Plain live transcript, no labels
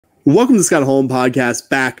Welcome to the Scott Holm podcast,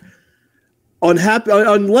 back on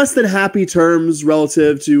less than happy terms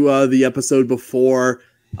relative to the episode before.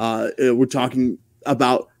 We're talking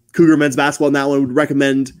about Cougar men's basketball, and that one would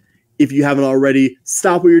recommend, if you haven't already,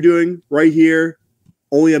 stop what you're doing right here.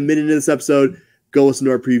 Only a minute into this episode, go listen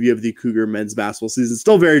to our preview of the Cougar men's basketball season.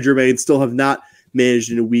 Still very germane, still have not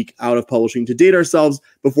managed in a week out of publishing to date ourselves.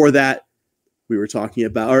 Before that, we were talking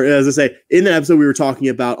about, or as I say, in that episode, we were talking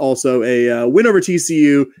about also a win over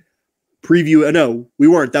TCU preview. No, we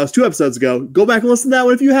weren't. That was 2 episodes ago. Go back and listen to that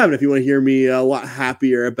one if you haven't, if you want to hear me a lot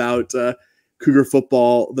happier about Cougar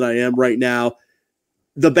football than I am right now.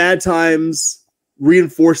 The bad times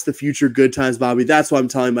reinforce the future good times, Bobby. That's what I'm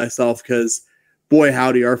telling myself, because boy,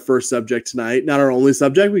 howdy, our first subject tonight, not our only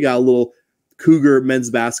subject. We got a little Cougar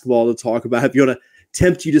men's basketball to talk about. If you want to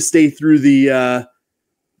tempt you to stay through the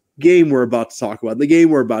game we're about to talk about, the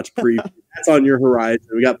game we're about to preview, that's on your horizon.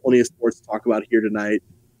 We got plenty of sports to talk about here tonight.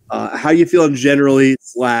 How you feeling generally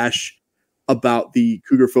 / about the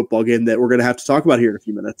Cougar football game that we're going to have to talk about here in a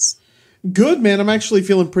few minutes? Good, man. I'm actually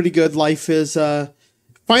feeling pretty good. Life is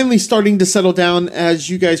finally starting to settle down, as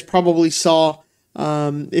you guys probably saw.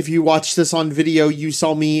 If you watched this on video, you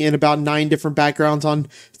saw me in about 9 different backgrounds on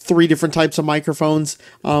 3 different types of microphones.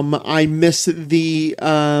 I miss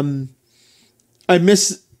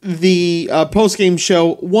the post-game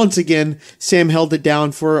show once again. Sam held it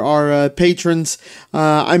down for our patrons.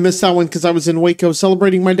 I missed that one because I was in Waco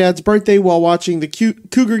celebrating my dad's birthday while watching the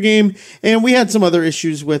Cougar game, and we had some other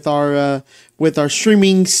issues with our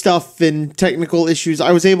streaming stuff and technical issues.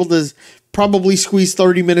 I was able to probably squeeze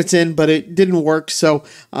 30 minutes in, but it didn't work, so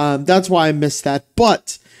that's why I missed that.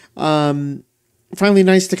 But finally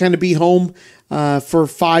nice to kind of be home for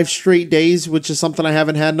 5 straight days, which is something I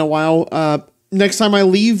haven't had in a while. Next time I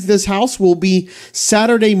leave this house will be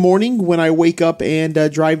Saturday morning when I wake up and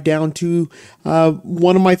drive down to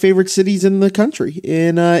one of my favorite cities in the country,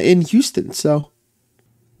 in Houston. So,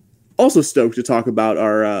 also stoked to talk about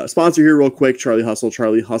our sponsor here real quick, Charlie Hustle,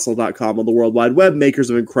 charliehustle.com on the World Wide Web, makers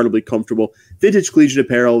of incredibly comfortable vintage collegiate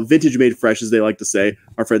apparel, vintage made fresh, as they like to say,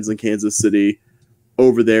 our friends in Kansas City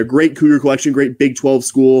over there. Great Cougar collection, great Big 12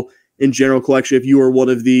 school in general collection. If you are one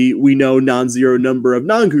of the, we know, non-zero number of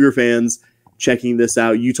non-Cougar fans checking this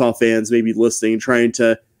out, Utah fans maybe listening, trying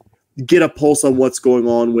to get a pulse on what's going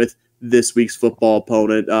on with this week's football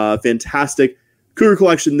opponent. Fantastic Cougar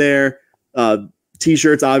collection there.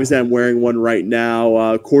 T-shirts, obviously I'm wearing one right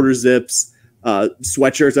now. Quarter zips,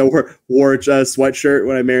 sweatshirts. I wore a sweatshirt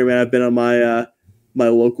when I may or may have been on my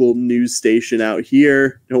local news station out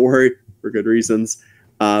here. Don't worry, for good reasons.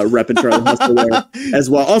 Repping Charlie Hustle there as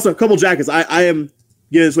well. Also, a couple jackets. I am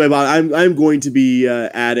getting this way about. I'm going to be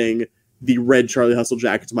adding the red Charlie Hustle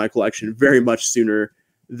jacket to my collection very much sooner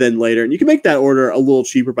than later. And you can make that order a little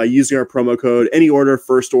cheaper by using our promo code. Any order,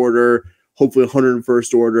 first order, hopefully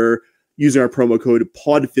 101st order, using our promo code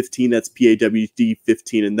POD15, that's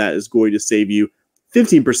PAWD15, and that is going to save you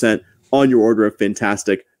 15% on your order of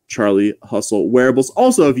fantastic Charlie Hustle wearables.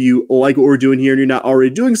 Also, if you like what we're doing here and you're not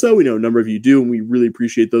already doing so, we know a number of you do, and we really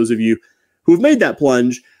appreciate those of you who have made that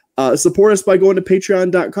plunge. Support us by going to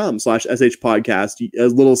patreon.com/shpodcast,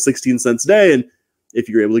 as little as 16 cents a day. And if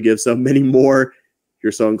you're able to give so many more, if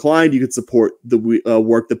you're so inclined, you could support the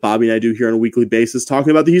work that Bobby and I do here on a weekly basis,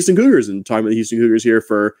 talking about the Houston Cougars and talking about the Houston Cougars here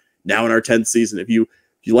for now in our 10th season. If you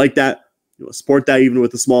like that, you know, support that even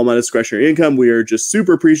with a small amount of discretionary income. We are just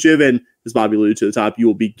super appreciative. And as Bobby alluded to at the top, you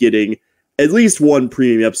will be getting at least one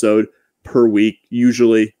premium episode per week.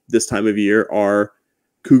 Usually this time of year are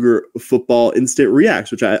Cougar football instant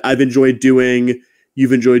reacts, which I've enjoyed doing.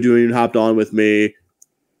 You've enjoyed doing and hopped on with me.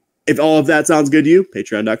 If all of that sounds good to you,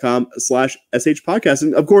 patreon.com/shpodcast.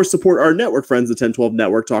 And of course, support our network friends, the 1012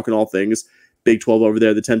 Network, talking all things Big 12 over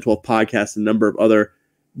there, the 1012 podcast, and a number of other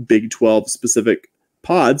Big 12 specific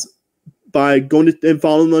pods by going to and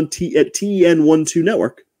following them on at TN12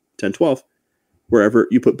 Network, 1012, wherever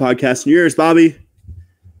you put podcasts in your ears. Bobby,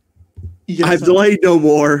 yes, I've delayed no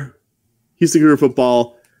more. Houston Cougar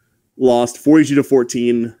football lost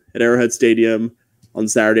 42-14 at Arrowhead Stadium on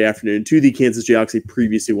Saturday afternoon to the Kansas Jayhawks, a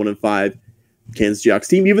previously 1-5 Kansas Jayhawks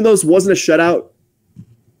team. Even though this wasn't a shutout,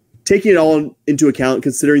 taking it all into account,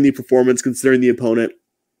 considering the performance, considering the opponent,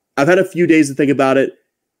 I've had a few days to think about it.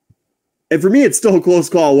 And for me, it's still a close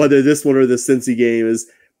call whether this one or the Cincy game is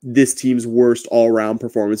this team's worst all-around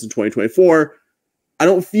performance in 2024. I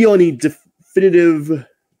don't feel any definitive...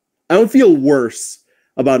 I don't feel worse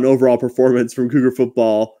about an overall performance from Cougar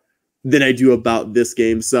football than I do about this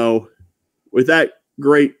game. So with that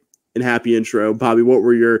great and happy intro, Bobby, what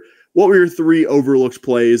were your 3 overlooked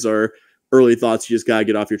plays or early thoughts you just got to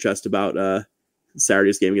get off your chest about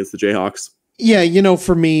Saturday's game against the Jayhawks? Yeah,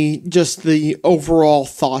 for me, just the overall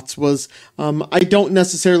thoughts was I don't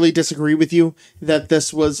necessarily disagree with you that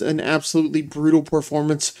this was an absolutely brutal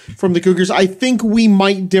performance from the Cougars. I think we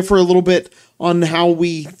might differ a little bit on how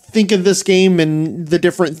we think of this game and the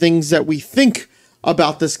different things that we think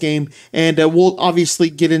about this game, and we'll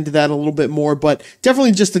obviously get into that a little bit more, but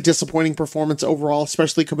definitely just a disappointing performance overall,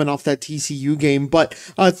 especially coming off that TCU game. But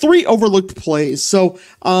 3 overlooked plays. So,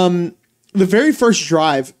 the very first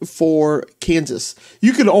drive for Kansas,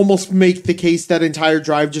 you could almost make the case that entire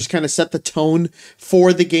drive just kind of set the tone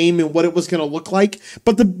for the game and what it was going to look like.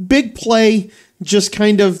 But the big play just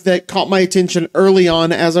kind of that caught my attention early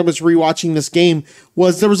on as I was rewatching this game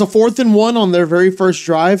was there was a 4th and 1 on their very first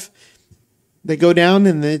drive. They go down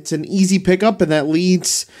and it's an easy pickup, and that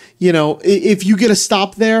leads, if you get a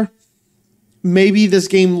stop there, maybe this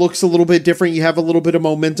game looks a little bit different. You have a little bit of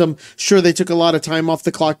momentum. Sure, they took a lot of time off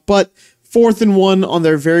the clock, but 4th and 1 on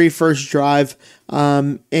their very first drive.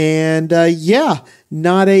 It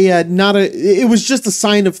was just a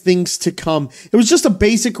sign of things to come. It was just a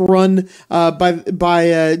basic run by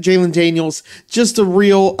Jalen Daniels. Just a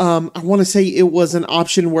real, I want to say it was an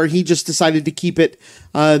option where he just decided to keep it.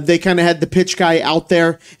 They kind of had the pitch guy out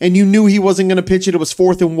there, and you knew he wasn't going to pitch it. It was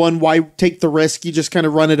 4th and 1. Why take the risk? You just kind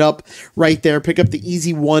of run it up right there, pick up the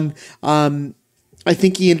easy one. I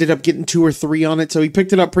think he ended up getting 2 or 3 on it, so he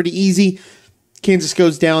picked it up pretty easy. Kansas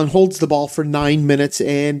goes down, holds the ball for 9 minutes,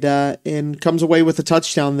 and comes away with a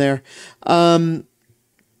touchdown there.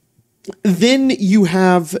 Then you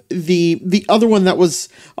have the other one that was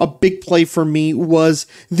a big play for me was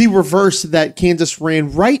the reverse that Kansas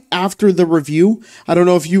ran right after the review. I don't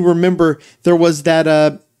know if you remember, there was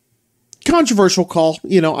that controversial call.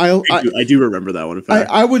 I do remember that one. In fact.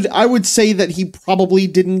 I would say that he probably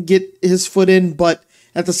didn't get his foot in, but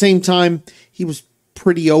at the same time, he was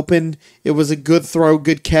pretty open. It was a good throw,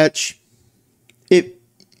 good catch.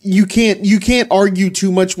 You can't argue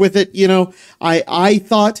too much with it. I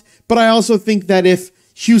thought, but I also think that if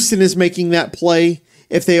Houston is making that play,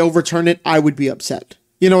 if they overturn it, I would be upset.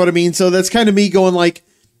 You know what I mean? So that's kind of me going like,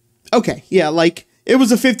 okay, yeah, like, it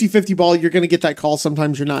was a 50-50 ball. You're going to get that call.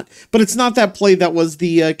 Sometimes you're not. But it's not that play that was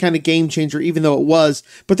the kind of game changer, even though it was.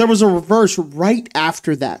 But there was a reverse right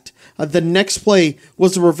after that. The next play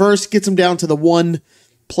was a reverse, gets them down to the 1.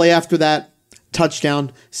 Play after that,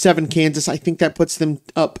 touchdown, 7 Kansas. I think that puts them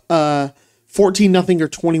up 14-0 or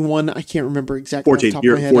 21. I can't remember exactly 14. Off the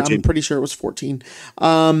top of my head. 14. I'm pretty sure it was 14.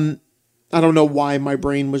 I don't know why my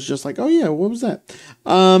brain was just like, oh yeah, what was that?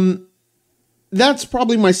 That's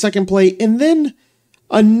probably my second play. And then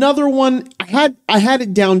another one, I had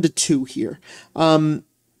it down to 2 here. So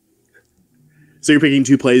you're picking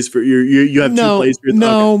 2 plays for you have 2 plays for your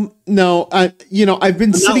No. I've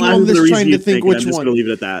been sitting on this trying to think which one. I'm just going to leave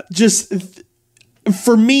it at that. Just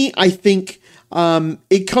for me, I think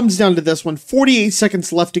it comes down to this one. 48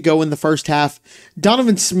 seconds left to go in the first half.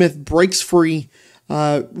 Donovan Smith breaks free,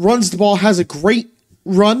 runs the ball, has a great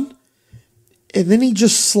run, and then he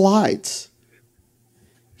just slides.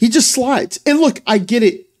 And look, I get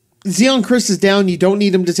it. Zion Chris is down. You don't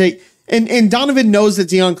need him to take. And Donovan knows that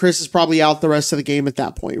Zion Chris is probably out the rest of the game at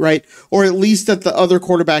that point, right? Or at least that the other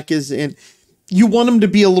quarterback is in. You want him to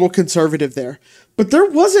be a little conservative there. But there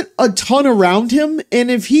wasn't a ton around him.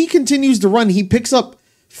 And if he continues to run, he picks up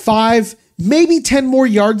 5, maybe 10 more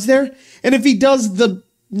yards there. And if he does the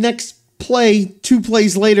next play, 2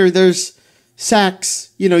 plays later, there's sacks.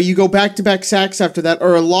 You go back-to-back sacks after that,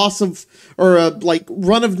 or a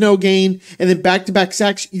run of no gain, and then back-to-back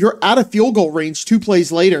sacks. You're out of field goal range 2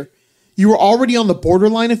 plays later. You were already on the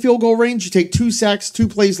borderline of field goal range. You take 2 sacks 2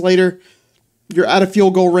 plays later. You're out of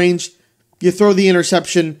field goal range. You throw the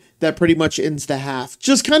interception that pretty much ends the half.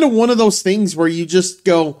 Just kind of one of those things where you just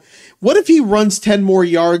go, what if he runs 10 more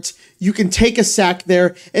yards? You can take a sack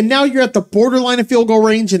there, and now you're at the borderline of field goal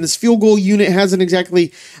range, and this field goal unit hasn't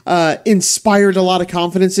exactly inspired a lot of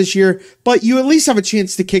confidence this year, but you at least have a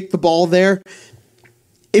chance to kick the ball there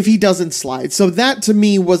if he doesn't slide. So that, to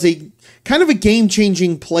me, was a kind of a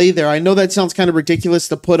game-changing play there. I know that sounds kind of ridiculous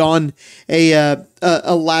to put on a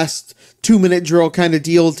last 2-minute drill kind of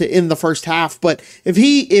deal to end the first half, but if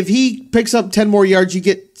he picks up 10 more yards, you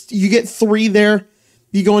get 3 there.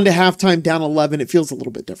 You go into halftime down 11. It feels a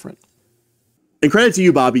little bit different. And credit to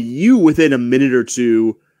you, Bobby. You, within a minute or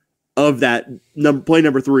two of that play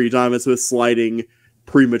number 3, Donovan Smith sliding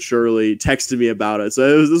prematurely, texted me about it.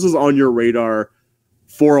 So this was on your radar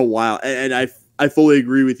for a while, and I fully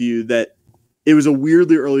agree with you that it was a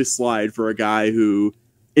weirdly early slide for a guy who,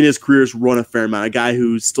 in his career, has run a fair amount. A guy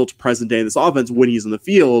who's still to present day in this offense, when he's in the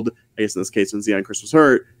field, I guess in this case when Zion Chris was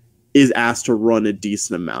hurt, is asked to run a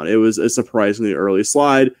decent amount. It was a surprisingly early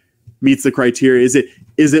slide. meets the criteria.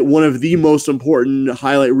 Is it one of the most important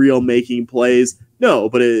highlight reel making plays? No,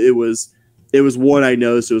 but it was one I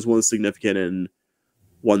noticed. It was one significant and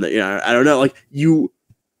one that, I don't know. Like,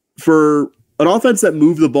 for an offense that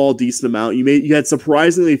moved the ball a decent amount, you had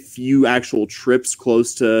surprisingly few actual trips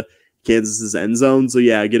close to Kansas's end zone. So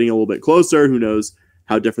yeah, getting a little bit closer, who knows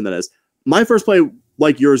how different that is. My first play,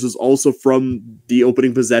 like yours, was also from the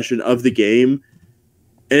opening possession of the game.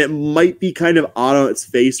 And it might be kind of odd on its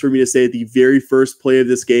face for me to say the very first play of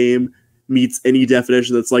this game meets any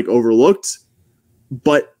definition that's like overlooked.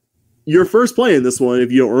 But your first play in this one,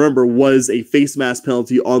 if you don't remember, was a face mask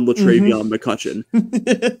penalty on LaTravion McCutcheon.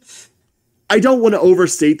 I don't want to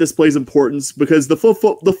overstate this play's importance because the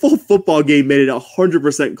full football game made it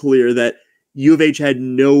 100% clear that U of H had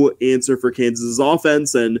no answer for Kansas's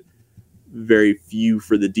offense and very few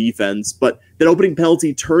for the defense. But that opening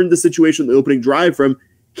penalty turned the situation, the opening drive, from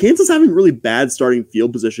Kansas having really bad starting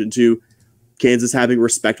field position to Kansas having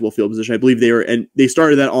respectable field position. I believe they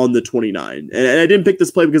started that on the 29. And I didn't pick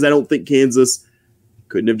this play because I don't think Kansas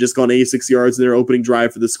couldn't have just gone 86 yards in their opening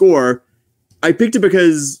drive for the score. I picked it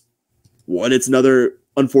because, one, it's another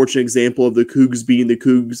unfortunate example of the Cougs being the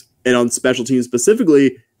Cougs and on special teams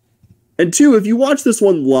specifically. And two, if you watch this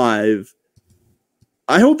one live,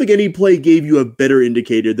 I don't think any play gave you a better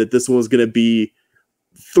indicator that this one was going to be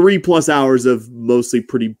 3+ hours of mostly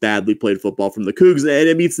pretty badly played football from the Cougs. And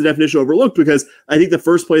it meets the definition of overlooked because I think the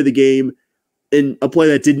first play of the game, in a play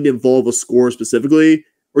that didn't involve a score specifically,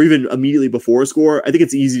 or even immediately before a score, I think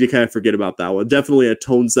it's easy to kind of forget about that one. Definitely a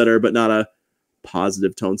tone setter, but not a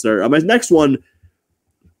positive tone setter. My next one,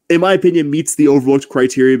 in my opinion, meets the overlooked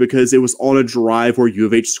criteria because it was on a drive where U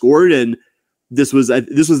of H scored, and this was the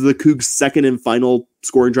Cougs' second and final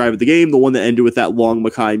scoring drive of the game, the one that ended with that long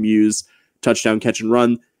Mekhi Muse touchdown catch and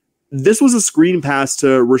run. This was a screen pass to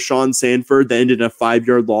Rashawn Sanford that ended in a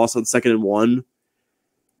 5-yard loss on 2nd and 1.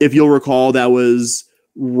 If you'll recall, that was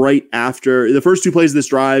right after the first two plays of this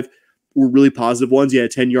drive were really positive ones. You had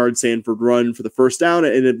a 10-yard Sanford run for the first down,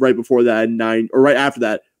 and then right before that, right after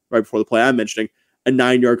that, right before the play I'm mentioning, a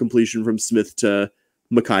 9-yard completion from Smith to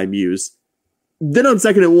Mekhi Muse. Then on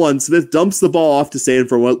 2nd and 1, Smith dumps the ball off to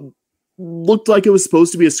Sanford. What looked like it was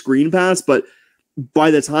supposed to be a screen pass, but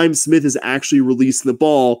by the time Smith is actually releasing the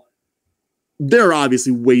ball, there are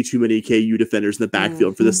obviously way too many KU defenders in the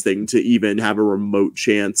backfield for this thing to even have a remote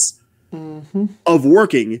chance of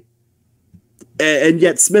working. And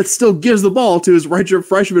yet Smith still gives the ball to his redshirt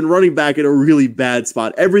freshman running back in a really bad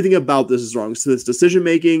spot. Everything about this is wrong. Smith's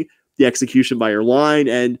decision-making, the execution by your line,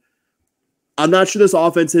 and I'm not sure this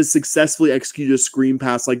offense has successfully executed a screen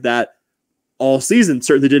pass like that all season.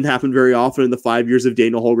 Certainly didn't happen very often in the 5 years of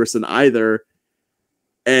Daniel Holgorsen either.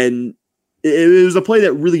 And it was a play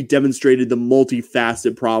that really demonstrated the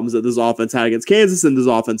multifaceted problems that this offense had against Kansas and this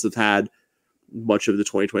offense has had much of the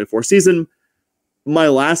 2024 season. My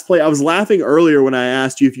last play, I was laughing earlier when I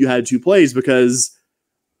asked you if you had two plays because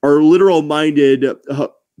our literal-minded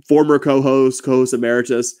former co-host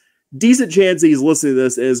emeritus, decent chance that he's listening to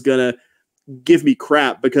this and is going to give me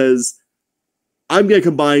crap because I'm going to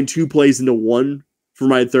combine two plays into one for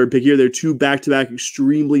my third pick here. They're two back-to-back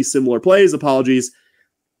extremely similar plays. Apologies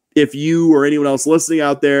if you or anyone else listening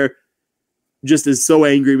out there just is so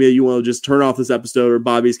angry that you want to just turn off this episode, or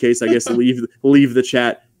Bobby's case, I guess, and leave the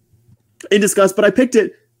chat in disgust. But I picked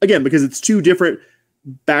it, again, because it's two different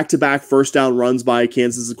back-to-back first down runs by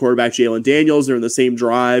Kansas' quarterback Jalen Daniels. They're in the same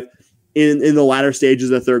drive in the latter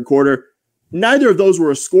stages of the third quarter. Neither of those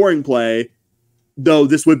were a scoring play, though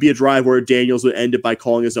this would be a drive where Daniels would end it by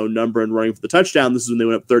calling his own number and running for the touchdown. This is when they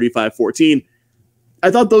went up 35-14. I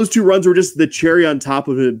thought those two runs were just the cherry on top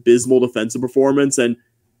of an abysmal defensive performance. And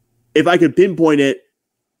if I could pinpoint it,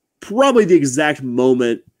 probably the exact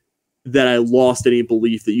moment that I lost any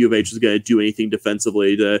belief that U of H was going to do anything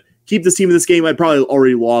defensively to keep this team in this game. I'd probably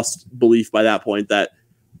already lost belief by that point that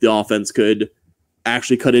the offense could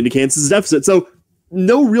actually cut into Kansas' deficit. So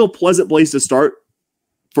no real pleasant place to start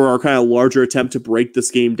for our kind of larger attempt to break this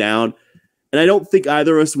game down. And I don't think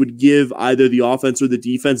either of us would give either the offense or the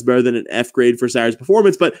defense better than an F grade for Saturday's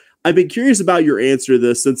performance. But I've been curious about your answer to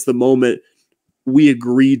this since the moment we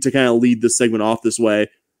agreed to kind of lead this segment off this way.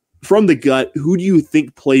 From the gut, who do you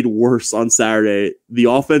think played worse on Saturday, the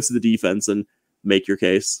offense or the defense, and make your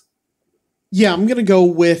case? Yeah, I'm gonna go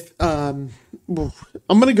with the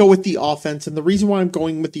offense, and the reason why I'm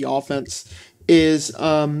going with the offense is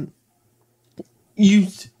you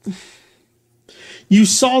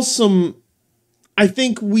saw some. I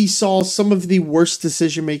think we saw some of the worst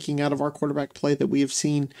decision making out of our quarterback play that we have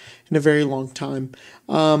seen in a very long time.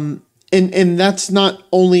 And that's not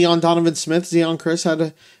only on Donovan Smith. Zeon Chris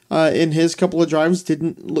had in his couple of drives.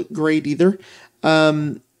 Didn't look great either.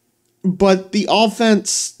 But the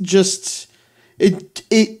offense just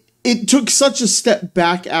it took such a step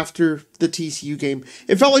back after the TCU game.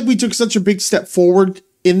 It felt like we took such a big step forward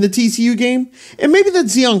in the TCU game, and maybe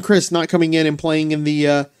that's Zeon Chris not coming in and playing in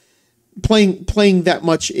the playing that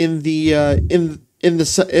much in the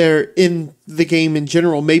in the game in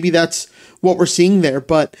general. Maybe that's what we're seeing there,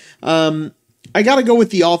 but I got to go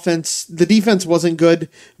with the offense. The defense wasn't good,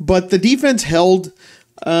 but the defense held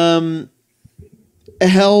them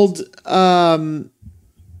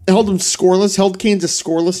scoreless, held Kansas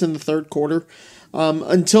scoreless in the third quarter,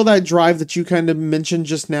 until that drive that you kind of mentioned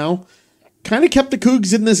just now, kind of kept the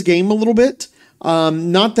Cougs in this game a little bit.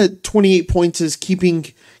 Not that 28 points is keeping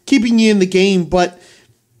you in the game, but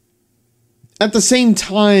at the same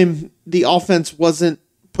time, the offense wasn't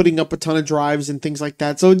putting up a ton of drives and things like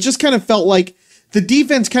that. So it just kind of felt like the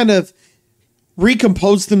defense kind of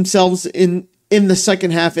recomposed themselves in the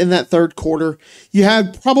second half, in that third quarter. You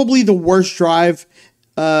had probably the worst drive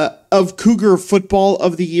of Cougar football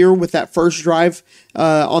of the year with that first drive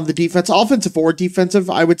on the defense, offensive or defensive.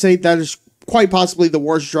 I would say that is quite possibly the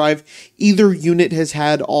worst drive either unit has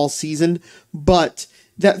had all season. But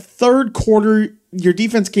that third quarter, your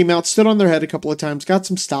defense came out, stood on their head a couple of times, got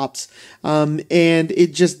some stops, and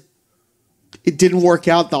it didn't work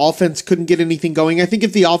out. The offense couldn't get anything going. I think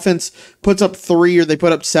if the offense puts up 3 or they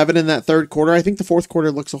put up 7 in that third quarter, I think the fourth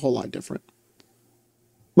quarter looks a whole lot different.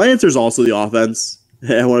 My answer is also the offense.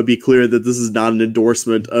 I want to be clear that this is not an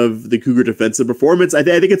endorsement of the Cougar defensive performance. I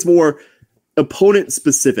think it's more opponent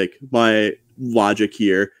specific, my logic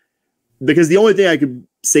here, because the only thing I could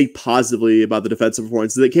say positively about the defensive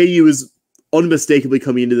performance is that KU is unmistakably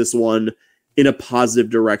coming into this one in a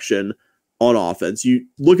positive direction on offense. You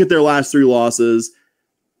look at their last 3 losses,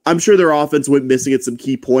 I'm sure their offense went missing at some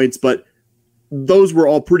key points, but those were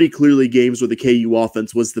all pretty clearly games where the KU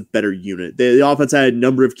offense was the better unit. The offense had a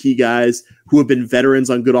number of key guys who have been veterans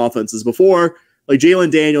on good offenses before. Like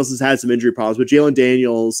Jalen Daniels has had some injury problems, but Jalen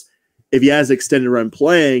Daniels, if he has an extended run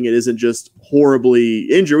playing, it isn't just horribly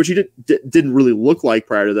injured, which he didn't really look like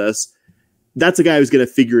prior to this. That's a guy who's going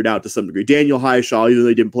to figure it out to some degree. Daniel Highshaw, even though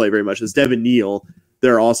he didn't play very much, is Devin Neal,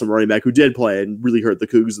 their awesome running back who did play and really hurt the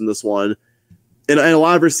Cougs in this one. And a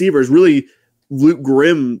lot of receivers, really, Luke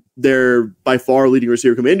Grimm, their by far leading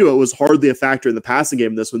receiver coming into it, was hardly a factor in the passing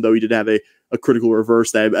game in this one, though he did have a critical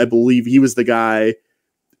reverse. That I believe he was the guy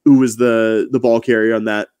who was the ball carrier on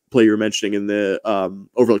that play you were mentioning in the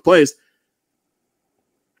overlooked plays.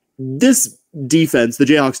 This defense, the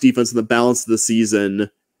Jayhawks defense in the balance of the season,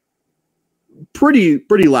 pretty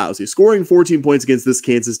lousy. Scoring 14 points against this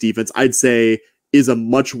Kansas defense, I'd say, is a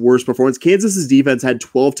much worse performance. Kansas's defense had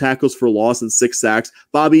 12 tackles for loss and 6 sacks.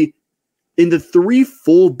 Bobby, in the 3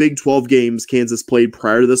 full Big 12 games Kansas played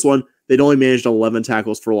prior to this one, they'd only managed 11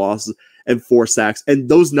 tackles for loss and 4 sacks. And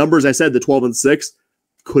those numbers I said, the 12 and 6,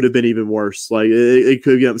 could have been even worse. Like it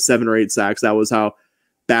could have given up 7 or 8 sacks. That was how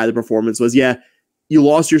bad the performance was. Yeah, you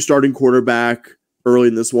lost your starting quarterback early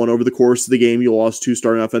in this one. Over the course of the game, you lost 2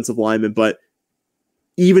 starting offensive linemen. But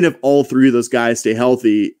even if all 3 of those guys stay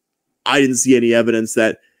healthy, I didn't see any evidence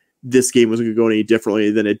that this game was going to go any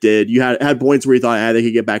differently than it did. You had points where you thought they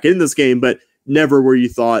could get back in this game, but never where you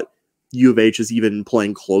thought U of H is even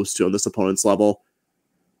playing close to on this opponent's level.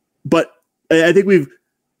 But I think we're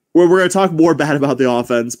going to talk more bad about the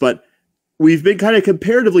offense, but we've been kind of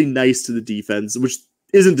comparatively nice to the defense, which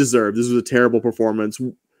isn't deserved. This was a terrible performance.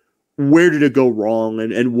 Where did it go wrong,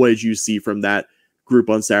 and what did you see from that group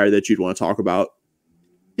on Saturday that you'd want to talk about?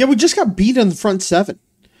 Yeah, we just got beat on the front 7.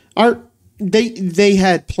 They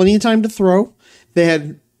had plenty of time to throw. They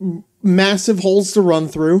had massive holes to run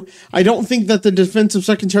through. I don't think that the defensive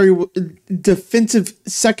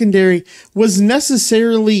secondary was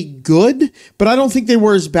necessarily good, but I don't think they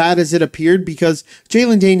were as bad as it appeared because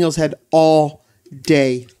Jalen Daniels had all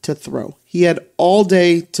day to throw. He had all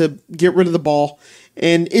day to get rid of the ball,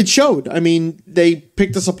 and it showed. I mean, they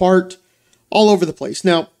picked us apart all over the place.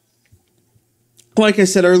 Now, like I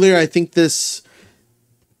said earlier, I think this,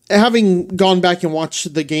 having gone back and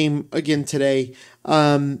watched the game again today,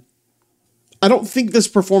 I don't think this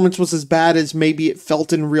performance was as bad as maybe it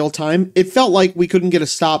felt in real time. It felt like we couldn't get a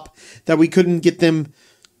stop, that we couldn't get them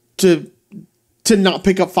to not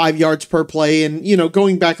pick up 5 yards per play. And,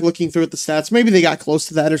 going back looking through at the stats, maybe they got close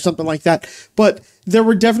to that or something like that. But there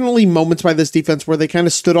were definitely moments by this defense where they kind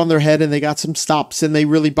of stood on their head and they got some stops and they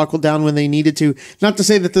really buckled down when they needed to. Not to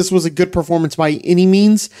say that this was a good performance by any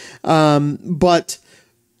means, but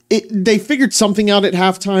they figured something out at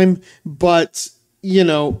halftime, but,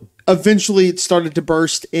 eventually it started to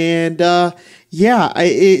burst. And,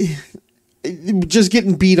 just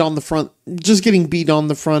getting beat on the front,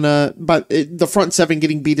 but the front seven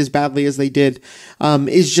getting beat as badly as they did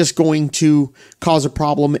is just going to cause a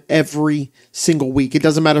problem every single week. It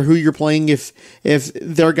doesn't matter who you're playing. If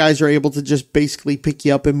their guys are able to just basically pick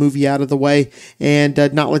you up and move you out of the way and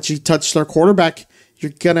not let you touch their quarterback,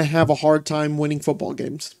 you're going to have a hard time winning football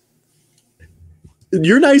games.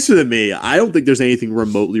 You're nicer than me. I don't think there's anything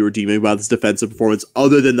remotely redeeming about this defensive performance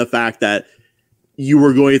other than the fact that you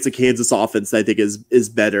were going against a Kansas offense that I think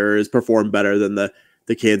is performed better than the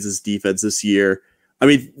Kansas defense this year. I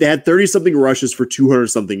mean, they had 30-something rushes for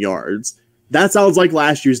 200-something yards. That sounds like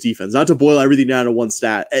last year's defense. Not to boil everything down to one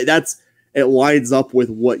stat. It lines up with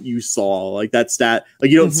what you saw. Like that stat,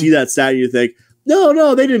 like you don't see that stat and you think,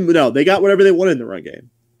 no, they didn't. No, they got whatever they wanted in the run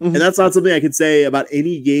game. And that's not something I could say about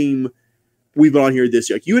any game we've been on here this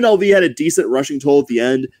year. Like UNLV had a decent rushing total at the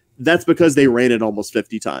end. That's because they ran it almost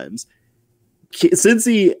 50 times.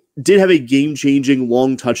 Cincy did have a game-changing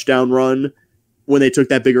long touchdown run when they took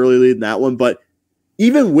that big early lead in that one, but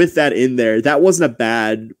even with that in there, that wasn't a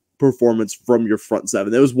bad performance from your front seven.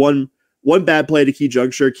 There was one bad play at a key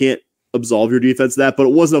juncture, can't absolve your defense of that, but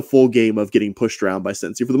it wasn't a full game of getting pushed around by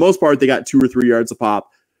Cincy. For the most part, they got 2 or 3 yards a pop.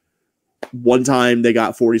 One time they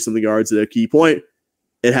got 40-something yards at a key point.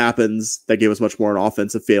 It happens. That gave us much more an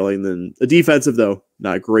offensive failing than a defensive, though.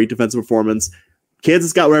 Not a great defensive performance.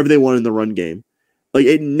 Kansas got whatever they wanted in the run game. Like,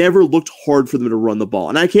 it never looked hard for them to run the ball.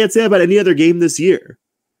 And I can't say that about any other game this year.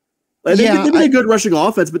 Like, they've been a good rushing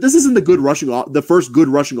offense, but this isn't the first good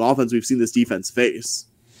rushing offense we've seen this defense face.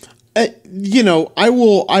 I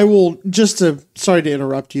will just to, sorry to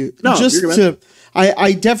interrupt you. No,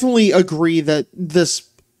 I definitely agree that this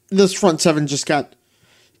front seven just got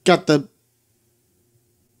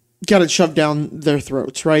it shoved down their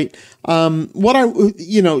throats, right?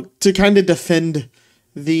 To kind of defend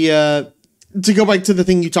to go back to the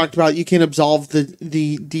thing you talked about, you can't absolve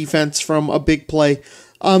the defense from a big play.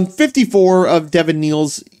 54 of Devin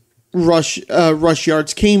Neal's rush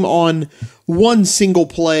yards came on one single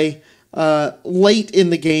play late in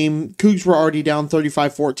the game. Cougs were already down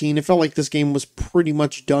 35-14. It felt like this game was pretty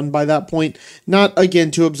much done by that point. Not,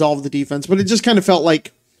 again, to absolve the defense, but it just kind of felt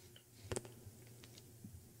like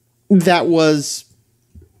that was,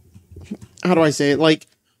 how do I say it? Like,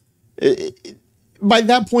 by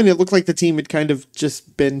that point, it looked like the team had kind of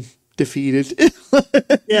just been defeated.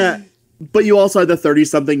 Yeah, but you also had the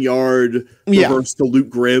 30-something yard reverse to Luke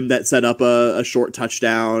Grimm that set up a short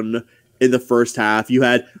touchdown in the first half. You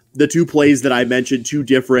had the 2 plays that I mentioned, 2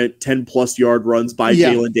 different 10-plus yard runs by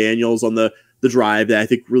Jalen Daniels on the drive that I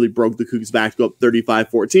think really broke the Cougs back to go up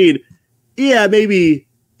 35-14. Yeah, maybe.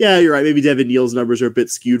 Yeah, you're right. Maybe Devin Neal's numbers are a bit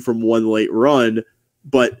skewed from one late run,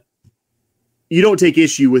 but you don't take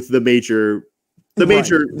issue with the crux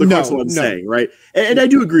of what I'm saying, right? And I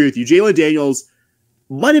do agree with you. Jalen Daniels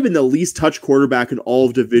might have been the least touched quarterback in all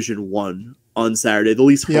of Division I on Saturday, the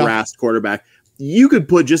least harassed quarterback. You could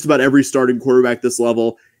put just about every starting quarterback this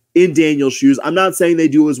level in Daniels' shoes. I'm not saying they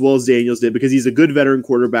do as well as Daniels did because he's a good veteran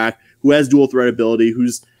quarterback who has dual threat ability,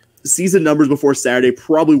 whose season numbers before Saturday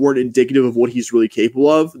probably weren't indicative of what he's really capable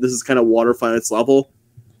of. This is kind of water finance level.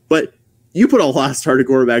 But you put a lot of starting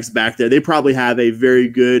quarterbacks back there, they probably have a very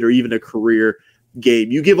good or even a career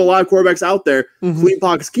game. You give a lot of quarterbacks out there clean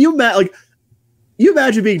pockets. Can you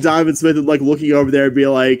imagine being Donovan Smith and like looking over there and be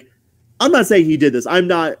like, I'm not saying he did this. I'm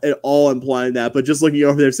not at all implying that, but just looking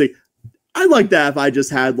over there and saying, I'd like that if I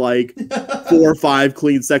just had like 4 or 5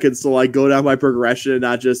 clean seconds to like go down my progression and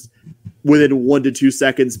not just within 1 to 2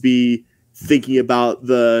 seconds be thinking about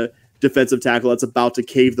the defensive tackle that's about to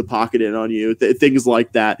cave the pocket in on you. Things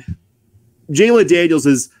like that. Jalen Daniels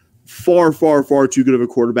is far, far, far too good of a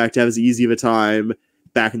quarterback to have as easy of a time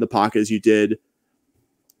back in the pocket as you did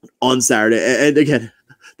on Saturday. And again,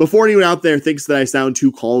 before anyone out there thinks that I sound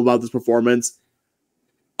too calm about this performance,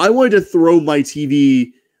 I wanted to throw my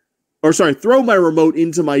remote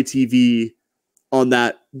into my TV on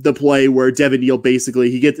the play where Devin Neal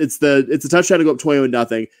basically it's a touchdown to go up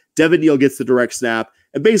 20-0. Devin Neal gets the direct snap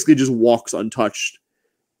and basically just walks untouched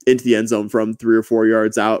into the end zone from 3 or 4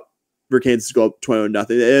 yards out for Kansas to go up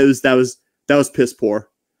 20-0. That was piss poor.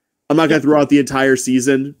 I'm not going to throw out the entire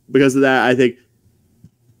season because of that. I think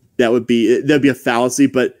that'd be a fallacy,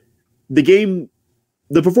 but the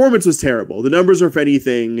performance was terrible. The numbers are, if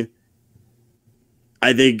anything,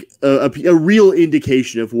 I think a real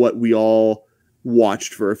indication of what we all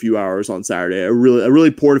watched for a few hours on Saturday. A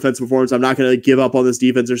really poor defensive performance. I'm not going to give up on this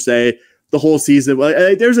defense or say the whole season.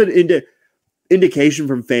 There's an indication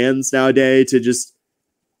from fans nowadays to just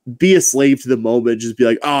be a slave to the moment. Just be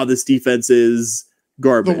like, oh, this defense is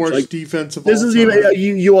garbage. The worst like, defense of this all is time.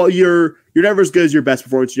 even you're never as good as your best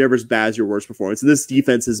performance. You're never as bad as your worst performance. And this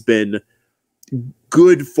defense has been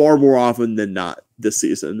good far more often than not this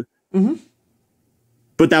season. Mm-hmm.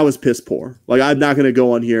 But that was piss poor. Like, I'm not going to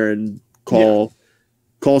go on here and call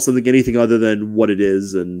something anything other than what it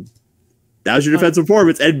is. And that was your defensive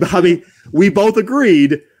performance. And Bobby, we both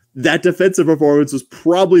agreed that defensive performance was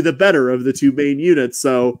probably the better of the two main units.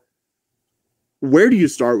 So where do you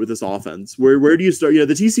start with this offense? Where do you start? The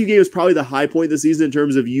TCU game is probably the high point of the season in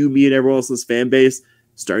terms of you, me, and everyone else in this fan base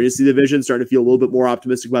starting to see the vision, starting to feel a little bit more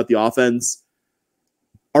optimistic about the offense.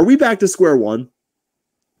 Are we back to square one?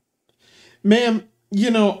 Ma'am,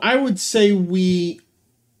 I would say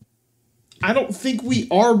I don't think we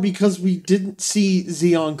are because we didn't see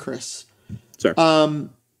Zion Chris. Sure.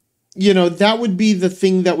 That would be the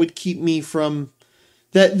thing that would keep me from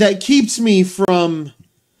that keeps me from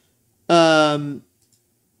saying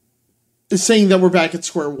that we're back at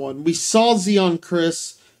square one. We saw Zion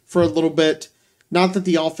Chris for a little bit. Not that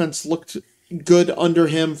the offense looked good under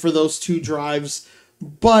him for those 2 drives,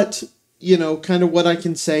 but kind of what I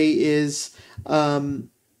can say is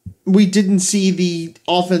we didn't see the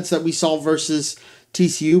offense that we saw versus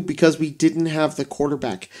TCU because we didn't have the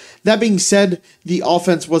quarterback. That being said, the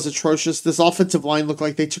offense was atrocious. This offensive line looked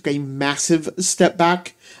like they took a massive step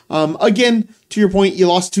back. Again, to your point, you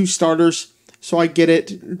lost 2 starters, so I get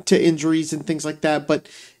it, to injuries and things like that. But,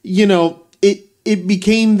 it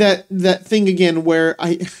became that thing again where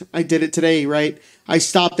I did it today, right? I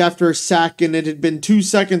stopped after a sack and it had been 2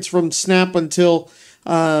 seconds from snap until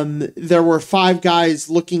there were 5 guys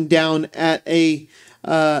looking down at a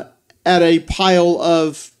pile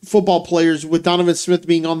of football players with Donovan Smith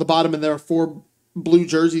being on the bottom, and there are 4 blue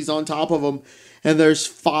jerseys on top of them, and there's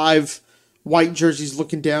 5 white jerseys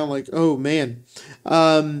looking down like, oh man.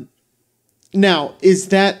 Now, is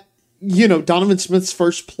that, Donovan Smith's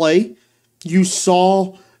first play? You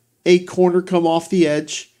saw a corner come off the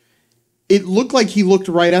edge. It looked like he looked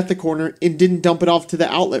right at the corner and didn't dump it off to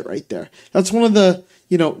the outlet right there. That's one of the,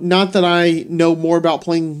 not that I know more about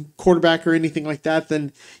playing quarterback or anything like that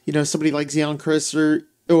than, somebody like Zion Chris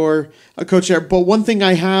or a coach there. But one thing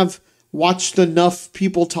I have watched enough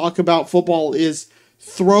people talk about football is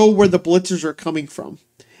throw where the blitzers are coming from.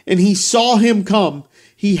 And he saw him come.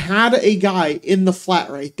 He had a guy in the flat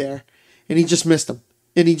right there, and he just missed him.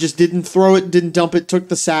 And he just didn't throw it, didn't dump it, took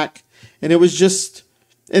the sack. And it was just,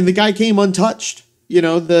 and the guy came untouched. The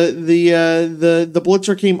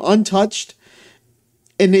blitzer came untouched.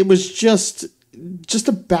 And it was just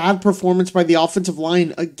a bad performance by the offensive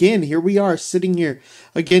line. Again, here we are sitting here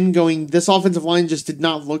again going, this offensive line just did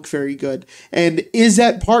not look very good. And is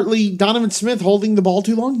that partly Donovan Smith holding the ball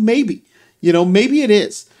too long? Maybe. Maybe it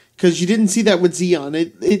is. Because you didn't see that with Zion.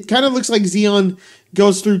 It kind of looks like Zion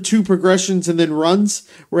goes through 2 progressions and then runs,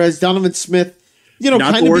 whereas Donovan Smith,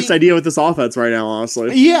 not the worst idea with this offense right now,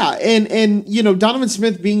 honestly. Yeah, and Donovan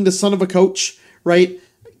Smith being the son of a coach, right?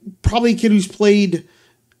 Probably a kid who's played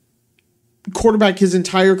quarterback his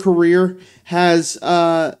entire career, has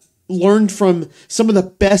learned from some of the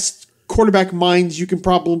best quarterback minds you can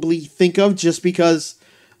probably think of, just because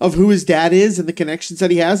of who his dad is and the connections that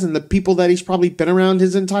he has and the people that he's probably been around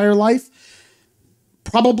his entire life.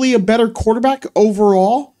 Probably a better quarterback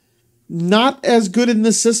overall. Not as good in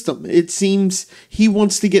the system. It seems he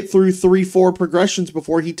wants to get through 3-4 progressions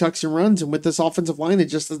before he tucks and runs. And with this offensive line, it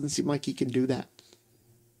just doesn't seem like he can do that.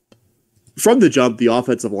 From the jump, the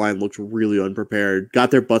offensive line looked really unprepared. Got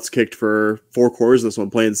their butts kicked for 4 quarters this one,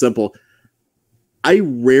 plain and simple. I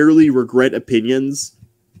rarely regret opinions.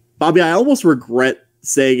 Bobby, I almost regret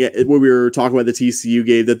saying it when we were talking about the TCU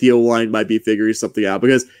game that the O-line might be figuring something out,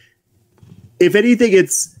 because if anything,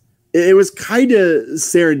 it was kind of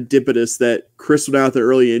serendipitous that Chris went out with an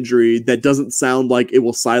early injury that doesn't sound like it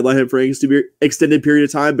will sideline him for an extended period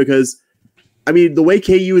of time, because, the way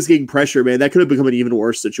KU is getting pressure, man, that could have become an even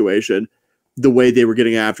worse situation, the way they were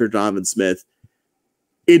getting after Donovan Smith.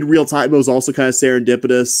 In real time, it was also kind of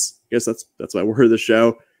serendipitous, I guess that's my word of the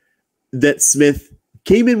show, that Smith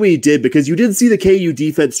came in when he did, because you didn't see the KU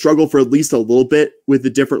defense struggle for at least a little bit with the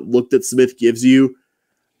different look that Smith gives you.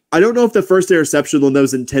 I don't know if the first interception one that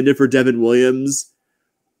was intended for Devin Williams,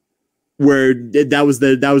 where that was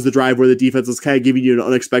the drive where the defense was kind of giving you an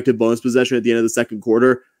unexpected bonus possession at the end of the second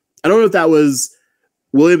quarter. I don't know if that was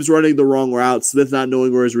Williams running the wrong route, Smith not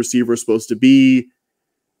knowing where his receiver is supposed to be.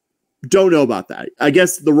 Don't know about that. I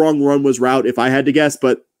guess the wrong run was route if I had to guess,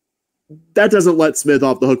 but that doesn't let Smith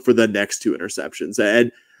off the hook for the next 2 interceptions.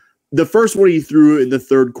 And the first one he threw in the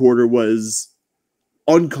third quarter was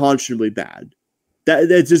unconscionably bad.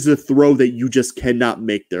 That's just a throw that you just cannot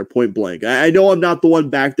make there, point blank. I know I'm not the one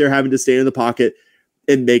back there having to stand in the pocket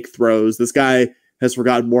and make throws. This guy has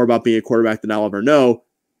forgotten more about being a quarterback than I'll ever know.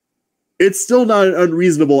 It's still not an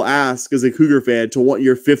unreasonable ask as a Cougar fan to want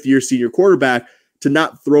your fifth-year senior quarterback to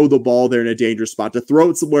not throw the ball there in a dangerous spot, to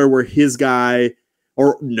throw it somewhere where his guy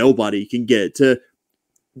or nobody can get to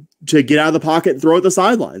get out of the pocket and throw at the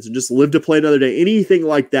sidelines and just live to play another day. Anything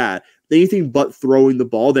like that, anything but throwing the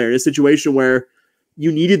ball there in a situation where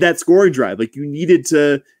you needed that scoring drive. Like, you needed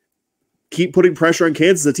to keep putting pressure on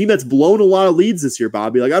Kansas, a team that's blown a lot of leads this year,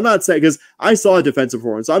 Bobby. Like, I'm not saying, because I saw a defensive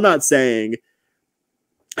performance, so I'm not saying,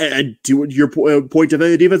 and to your point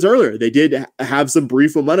defending the defense earlier, they did have some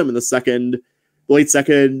brief momentum in the late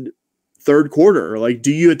second, third quarter. Like,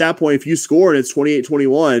 do you at that point, if you score and it's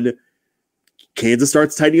 28-21, Kansas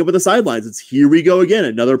starts tightening up at the sidelines. It's here we go again,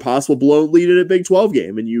 another possible blown lead in a Big 12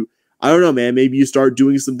 game. And I don't know, man, maybe you start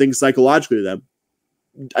doing some things psychologically to them.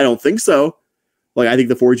 I don't think so. Like, I think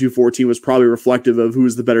the 42-14 was probably reflective of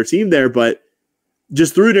who's the better team there, but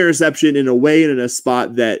just threw an interception in a way and in a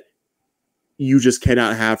spot that you just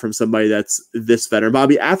cannot have from somebody that's this veteran.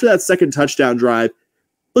 Bobby, after that second touchdown drive,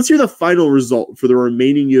 let's hear the final result for the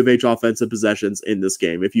remaining U of H offensive possessions in this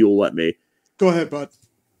game, if you will let me. Go ahead, bud.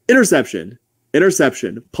 Interception,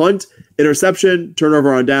 punt, interception,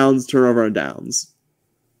 turnover on downs.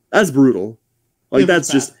 That's brutal. Like,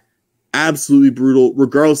 that's just absolutely brutal,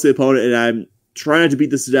 regardless of the opponent. And I'm trying not to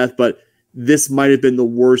beat this to death, but this might have been the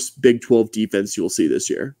worst Big 12 defense you'll see this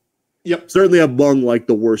year. Yep. Certainly among like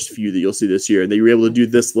the worst few that you'll see this year. And they were able to do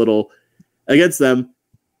this little against them.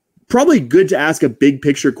 Probably good to ask a big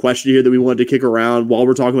picture question here that we wanted to kick around while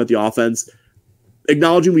we're talking about the offense.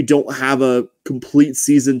 Acknowledging we don't have a complete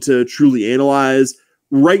season to truly analyze.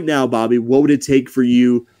 Right now, Bobby, what would it take for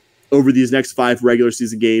you over these next 5 regular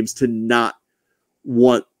season games to not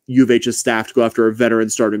want U of H's staff to go after a veteran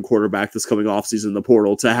starting quarterback this coming offseason in the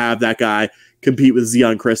portal, to have that guy compete with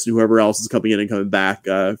Zion Christ and whoever else is coming in and coming back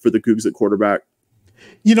for the Cougs at quarterback?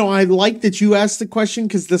 You know, I like that you asked the question,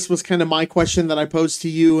 because this was kind of my question that I posed to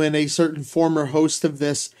you and a certain former host of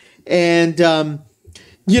this. And,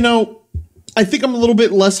 you know, I think I'm a little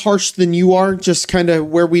bit less harsh than you are, just kind of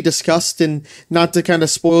where we discussed, and not to kind of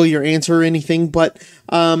spoil your answer or anything. But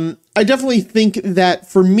I definitely think that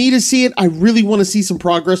for me to see it, I really want to see some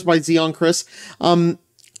progress by Zion Chris.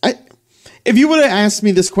 If you would have asked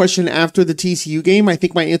me this question after the TCU game, I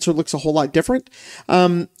think my answer looks a whole lot different.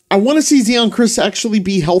 I want to see Zion Chris actually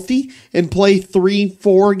be healthy and play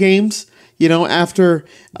 3-4 games, you know, after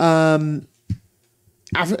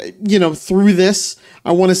you know, through this.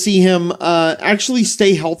 I want to see him actually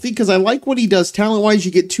stay healthy, because I like what he does talent-wise.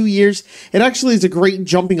 You get 2 years. It actually is a great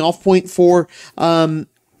jumping-off point for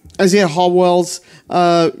Isaiah Hallwell's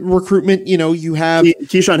recruitment. You know, you have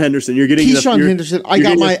Keyshawn Henderson. You're getting Henderson. I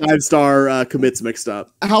got my 5-star commits mixed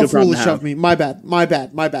up. How foolish of me. My bad.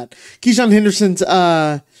 Keyshawn Henderson's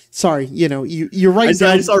sorry, you know, you're right. I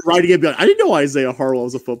just started writing it. I didn't know Isaiah Harwell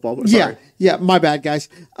was a football player. Yeah, my bad, guys.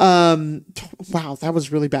 Wow, that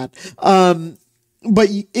was really bad. But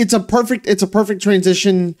it's a perfect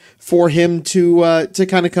transition for him to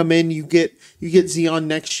kind of come in. You get Zion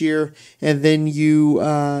next year, and then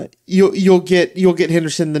you'll get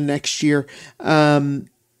Henderson the next year. And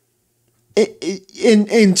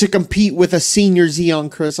to compete with a senior Zion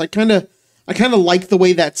Chris, I kind of like the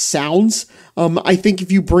way that sounds. I think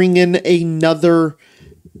if you bring in another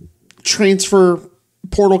transfer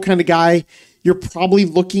portal kind of guy, you're probably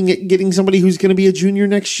looking at getting somebody who's going to be a junior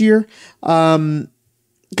next year.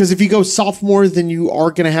 Because if you go sophomore, then you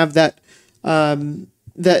are going to have that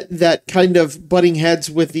that kind of butting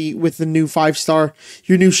heads with the new 5-star,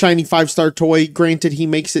 your new shiny 5-star toy. Granted, he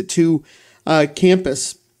makes it to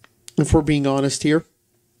campus, if we're being honest here.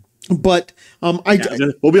 But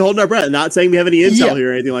we'll be holding our breath. Not saying we have any intel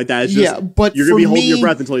here or anything like that. It's just, but you're going to be holding your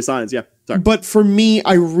breath until he signs. Yeah. Sorry. But for me,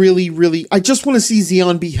 I just want to see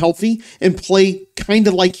Zion be healthy and play kind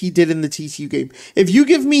of like he did in the TCU game. If you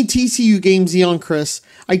give me TCU game Zion Chris,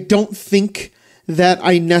 I don't think that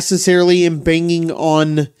I necessarily am banging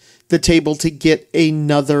on the table to get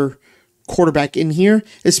another quarterback in here,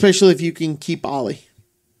 especially if you can keep Ollie.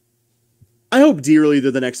 I hope dearly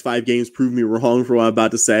that the next 5 games prove me wrong for what I'm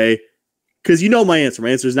about to say, because you know my answer. My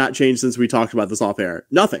answer has not changed since we talked about this off air.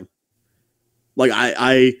 Nothing. Like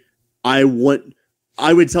I would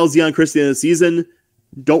tell Zion Chris at the end of the season,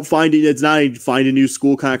 don't find it. It's not a find a new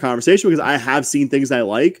school kind of conversation, because I have seen things I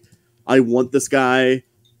like. I want this guy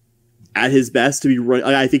at his best to be running.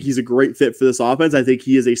 I think he's a great fit for this offense. I think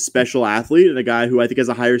he is a special athlete and a guy who I think has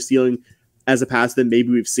a higher ceiling as a pass than maybe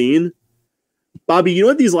we've seen. Bobby, you know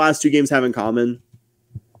what these last 2 games have in common?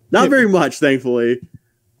 Not very much, thankfully.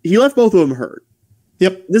 He left both of them hurt.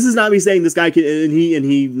 Yep. This is not me saying this guy can, and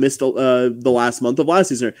he missed the last month of last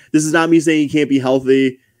season. This is not me saying he can't be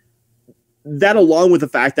healthy. That, along with the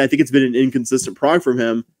fact that I think it's been an inconsistent product from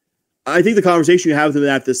him, I think the conversation you have with him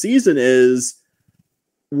after the season is,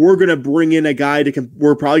 we're going to bring in a guy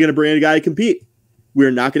we're probably going to bring in a guy to compete. We're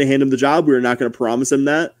not going to hand him the job. We're not going to promise him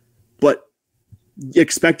that, but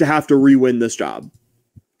expect to have to re-win this job.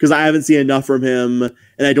 Because I haven't seen enough from him,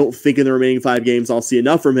 and I don't think in the remaining 5 games I'll see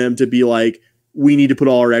enough from him to be like, we need to put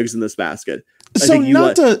all our eggs in this basket. I think you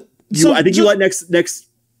let next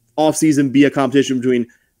offseason be a competition between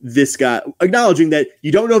this guy, acknowledging that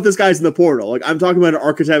you don't know if this guy's in the portal. Like, I'm talking about an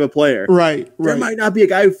archetype of player. Right. There might not be a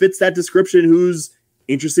guy who fits that description who's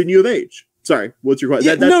interested in U of H. Sorry, what's your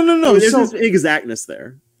question? Yeah, no. There's this exactness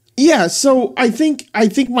there. Yeah, so I think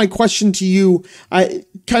my question to you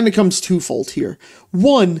kind of comes twofold here.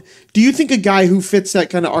 One, do you think a guy who fits that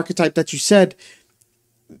kind of archetype that you said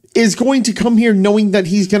is going to come here knowing that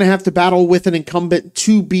he's going to have to battle with an incumbent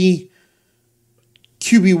to be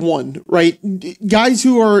QB1, right? Guys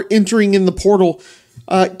who are entering in the portal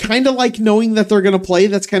kind of like knowing that they're going to play.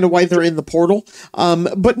 That's kind of why they're in the portal.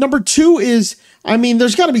 But number 2 is, I mean,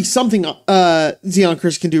 there's got to be something Zeon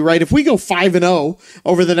Chriss can do, right? If we go 5-0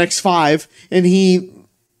 over the next 5, and he,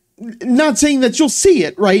 not saying that you'll see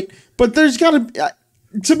it, right? But there's got to,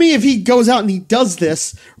 to me, if he goes out and he does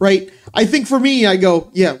this, right? I think for me, I go,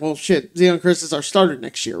 yeah, well, shit, Zeon Chriss is our starter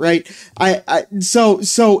next year, right? So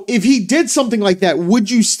if he did something like that,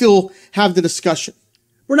 would you still have the discussion?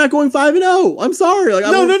 We're not going 5-0. I'm sorry. Like,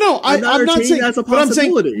 no. I'm not saying that's a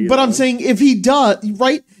possibility. But I'm saying if he does,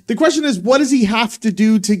 right? The question is, what does he have to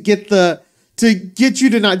do to get you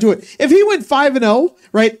to not do it? If he went 5-0,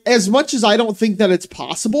 right? As much as I don't think that it's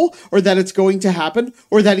possible, or that it's going to happen,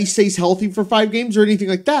 or that he stays healthy for 5 games, or anything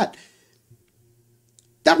like that,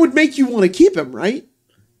 that would make you want to keep him, right?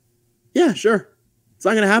 Yeah, sure. It's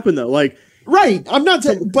not going to happen though. Like. Right, I'm not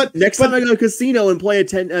saying, but next time I go to a casino and play a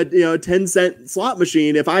 10-cent slot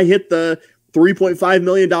machine, if I hit the $3.5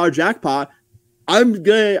 million jackpot, I'm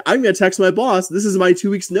gonna text my boss. This is my 2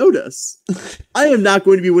 weeks notice. I am not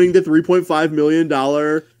going to be winning the $3.5 million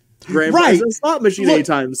grand prize slot machine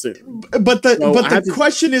anytime soon. But the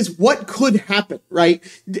question is, what could happen, right?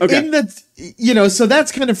 Okay. So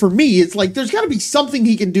that's kind of, for me, it's like there's got to be something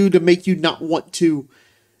he can do to make you not want to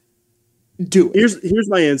do it. Here's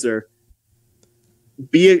my answer.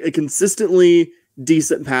 Be a consistently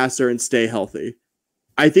decent passer and stay healthy.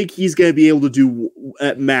 I think he's going to be able to do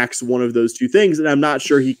at max one of those 2 things, and I'm not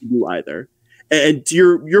sure he can do either. And to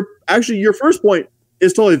your first point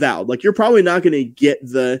is totally valid. Like, you're probably not going to get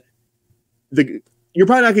the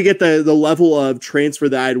level of transfer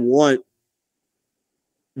that I'd want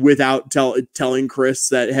without telling Chris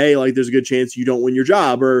that, hey, like, there's a good chance you don't win your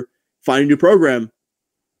job or find a new program.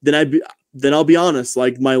 Then I'll be honest.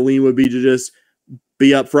 Like, my lean would be to just be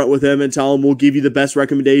upfront with him and tell him we'll give you the best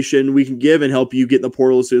recommendation we can give and help you get in the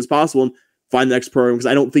portal as soon as possible and find the next program. Because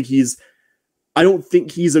I don't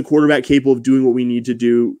think he's a quarterback capable of doing what we need to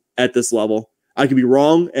do at this level. I could be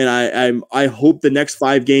wrong, and I hope the next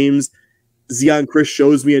 5 games Zeon Chriss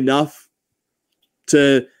shows me enough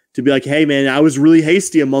to be like, hey man, I was really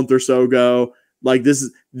hasty a month or so ago. Like, this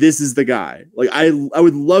is the guy. Like, I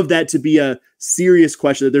would love that to be a serious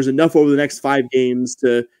question, that there's enough over the next 5 games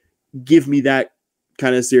to give me that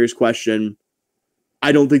kind of serious question.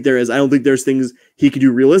 I don't think there is. I don't think there's things he could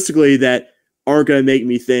do realistically that aren't going to make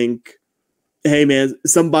me think, hey man,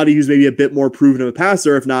 somebody who's maybe a bit more proven of a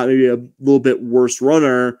passer, if not maybe a little bit worse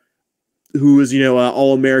runner, who is, an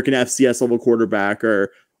all-American FCS level quarterback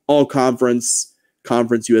or all conference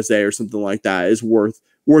USA or something like that, is worth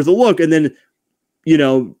a look. And then,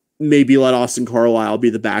 maybe let Austin Carlisle be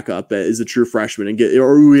the backup as a true freshman and get,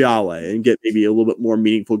 or Uyale, and get maybe a little bit more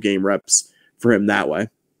meaningful game reps for him that way.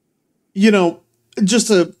 I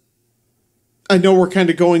know we're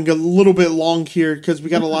kind of going a little bit long here because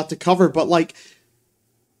we got a lot to cover, but like,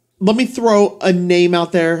 let me throw a name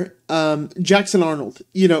out there. Jackson Arnold,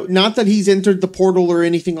 not that he's entered the portal or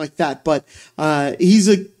anything like that, but he's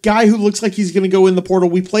a guy who looks like he's going to go in the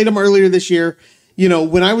portal. We played him earlier this year.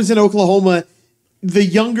 When I was in Oklahoma, the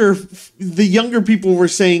younger people were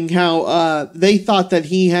saying how they thought that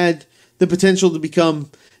he had the potential to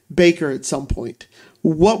become Baker at some point.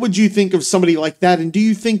 What would you think of somebody like that? And do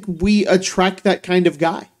you think we attract that kind of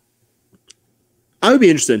guy? I would be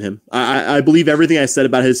interested in him. I believe everything I said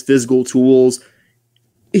about his physical tools.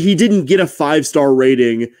 He didn't get a 5-star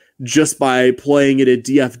rating just by playing at a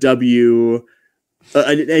DFW,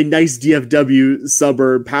 a nice DFW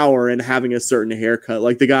suburb power and having a certain haircut.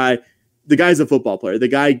 Like, the guy's a football player. The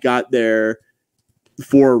guy got there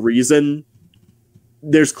for a reason.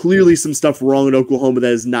 there's clearly some stuff wrong in Oklahoma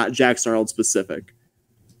that is not Jackson Arnold specific.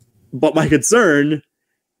 But my concern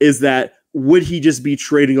is that would he just be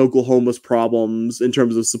trading Oklahoma's problems in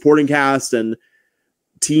terms of supporting cast and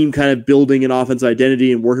team kind of building an offensive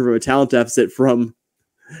identity and working from a talent deficit from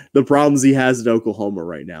the problems he has at Oklahoma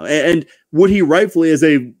right now? And would he rightfully, as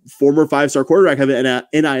a former 5-star quarterback, have an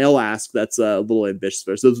NIL ask that's a little ambitious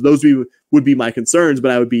for us? So those would be my concerns,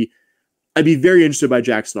 but I'd be very interested by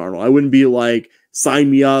Jackson Arnold. I wouldn't be like, sign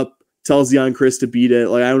me up, tell Zion Chris to beat it.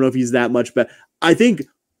 Like, I don't know if he's that much, but I think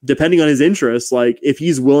depending on his interests, like if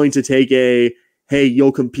he's willing to take hey,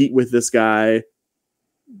 you'll compete with this guy,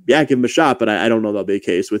 yeah, give him a shot, but I don't know that'll be the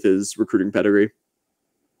case with his recruiting pedigree.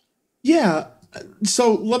 Yeah.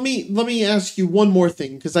 So let me ask you one more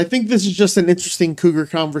thing, because I think this is just an interesting Cougar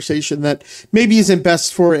conversation that maybe isn't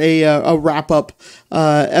best for a wrap up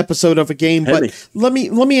episode of a game. But let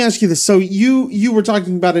me ask you this. So you were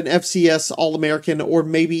talking about an FCS All-American, or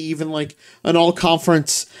maybe even like an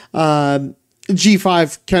all-conference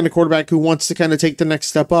G5 kind of quarterback who wants to kind of take the next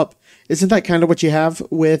step up. Isn't that kind of what you have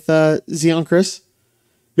with Zion Chris?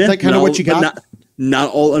 Yeah, is that kind of what you got? Not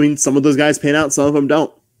all. I mean, some of those guys pan out, some of them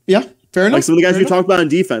don't. Yeah. Fair enough. Like some of the guys we talked about on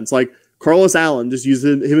defense, like Carlos Allen, just use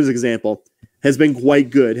him as an example, has been quite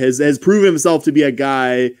good, has proven himself to be a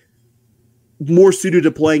guy more suited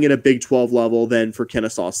to playing at a Big 12 level than for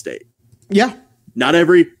Kennesaw State. Yeah. Not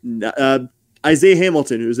every Isaiah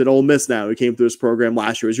Hamilton, who's at Ole Miss now, who came through this program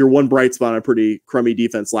last year, was your one bright spot on a pretty crummy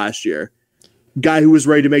defense last year. Guy who was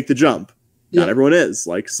ready to make the jump. Not everyone is.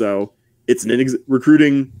 Like, so it's an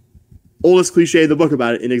recruiting, oldest cliche in the book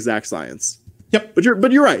about it, inexact science. Yep. But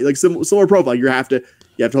you're right. Like similar profile. You have to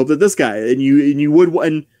hope that this guy and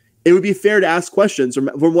it would be fair to ask questions from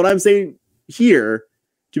what I'm saying here,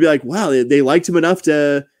 to be like, wow, they liked him enough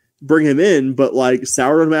to bring him in, but like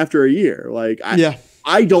soured him after a year. Like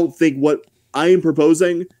I don't think what I am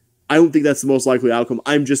proposing, I don't think that's the most likely outcome.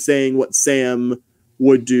 I'm just saying what Sam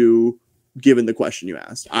would do given the question you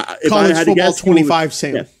asked. If I had to guess, 25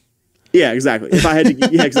 Sam. Yeah, exactly. If I had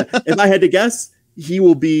to if I had to guess, he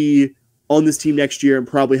will be on this team next year and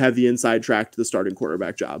probably have the inside track to the starting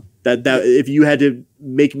quarterback job. That if you had to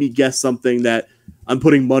make me guess something that I'm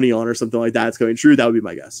putting money on or something like that, it's coming true, that would be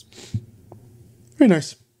my guess. Very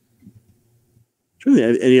nice.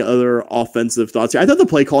 Any other offensive thoughts here? I thought the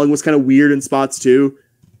play calling was kind of weird in spots too.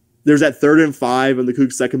 There's that 3rd and 5 on the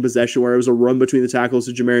Cougs' second possession where it was a run between the tackles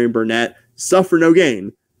to Jamarian Burnett. Stuff for no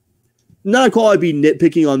gain. Not a call I'd be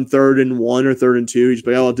nitpicking on 3rd and 1 or 3rd and 2. You just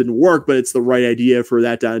be like, oh, it didn't work, but it's the right idea for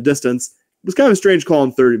that down and distance. It was kind of a strange call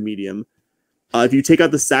on 3rd and medium. If you take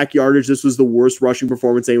out the sack yardage, this was the worst rushing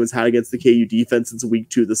performance anyone's had against the KU defense since week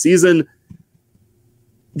 2 of the season.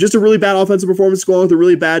 Just a really bad offensive performance going with a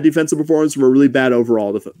really bad defensive performance from a really bad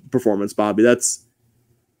overall performance, Bobby. That's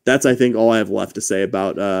I think all I have left to say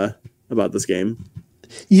about this game.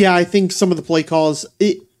 Yeah, I think some of the play calls,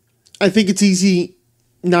 I think it's easy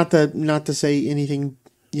not to say anything,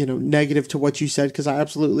 negative to what you said, because I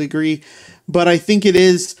absolutely agree. But I think it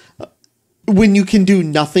is when you can do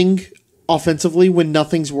nothing offensively, when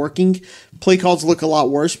nothing's working, play calls look a lot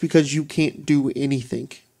worse because you can't do anything.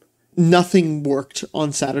 Nothing worked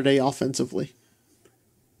on Saturday offensively.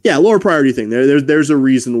 Yeah, lower priority thing. There's a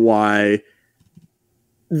reason why.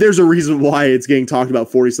 There's a reason why it's getting talked about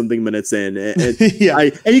 40-something minutes in. And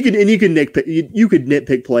you could nitpick. You could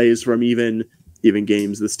nitpick plays from even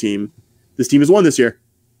games. This team has won this year.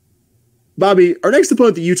 Bobby, our next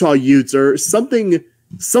opponent, the Utah Utes, are something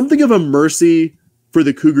of a mercy for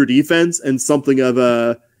the Cougar defense and something of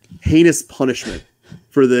a heinous punishment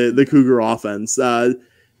for the Cougar offense. A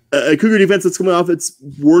Cougar defense that's coming off its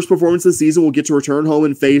worst performance this season will get to return home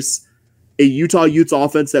and face a Utah Utes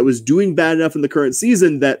offense that was doing bad enough in the current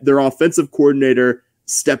season that their offensive coordinator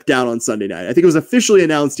stepped down on Sunday night. I think it was officially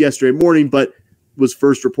announced yesterday morning, but was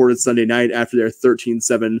first reported Sunday night after their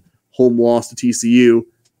 13-7 home loss to TCU.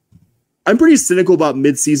 I'm pretty cynical about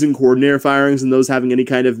midseason coordinator firings and those having any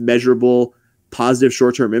kind of measurable positive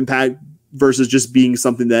short-term impact versus just being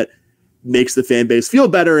something that makes the fan base feel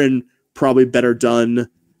better and probably better done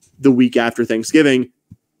the week after Thanksgiving.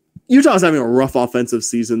 Utah's having a rough offensive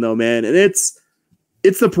season though, man. And it's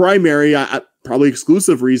the primary, probably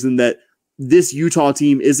exclusive reason that this Utah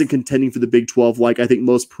team isn't contending for the Big 12 like I think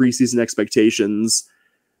most preseason expectations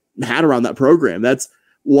had around that program. That's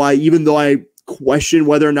why, even though I question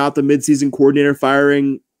whether or not the midseason coordinator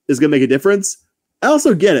firing is going to make a difference, I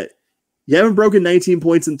also get it. You haven't broken 19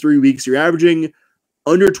 points in 3 weeks. You're averaging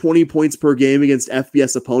under 20 points per game against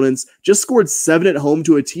FBS opponents. Just scored 7 at home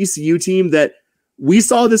to a TCU team that we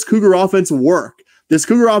saw this Cougar offense work. This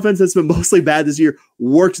Cougar offense that's been mostly bad this year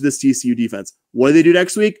worked this TCU defense. What do they do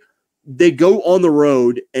next week? they go on the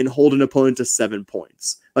road and hold an opponent to 7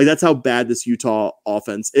 points. Like, that's how bad this Utah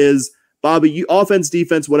offense is. Bobby, offense,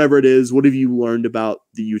 defense, whatever it is, what have you learned about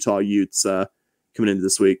the Utah Utes coming into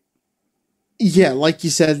this week? Yeah, like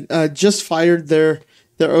you said, just fired their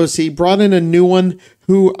OC, brought in a new one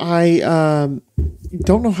who I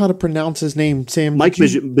don't know how to pronounce his name, Sam. Mike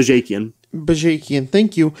Bajakian. Bajakian,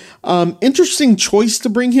 thank you. Interesting choice to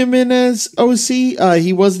bring him in as OC.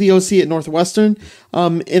 He was the OC at Northwestern,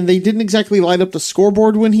 and they didn't exactly light up the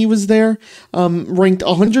scoreboard when he was there. Ranked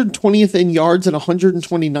 120th in yards and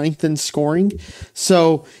 129th in scoring.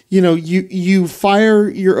 So, you fire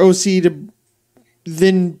your OC to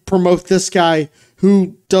then promote this guy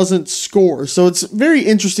who doesn't score. So it's a very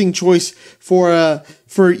interesting choice for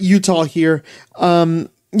Utah here.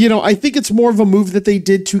 I think it's more of a move that they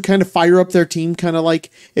did to kind of fire up their team, kind of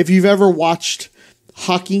like if you've ever watched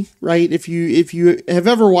hockey, right? If you have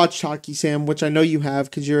ever watched hockey, Sam, which I know you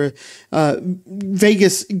have because you're a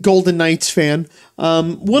Vegas Golden Knights fan.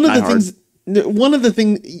 One of the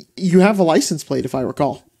things you have a license plate, if I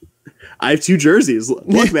recall. I have 2 jerseys.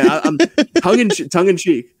 Look, man, I'm tongue in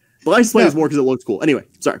cheek. The license plate is more because it looks cool. Anyway,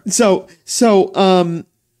 sorry. So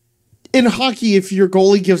in hockey, if your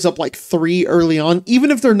goalie gives up like 3 early on,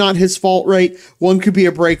 even if they're not his fault, right? One could be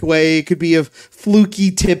a breakaway, it could be a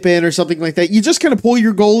fluky tip in or something like that. You just kind of pull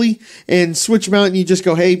your goalie and switch him out, and you just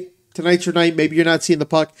go, hey, tonight's your night. Maybe you're not seeing the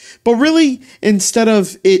puck. But really, instead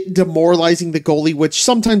of it demoralizing the goalie, which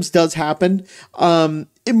sometimes does happen,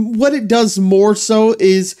 what it does more so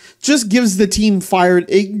is just gives the team fired.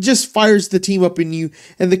 It just fires the team up in you.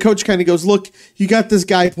 And the coach kind of goes, look, you got this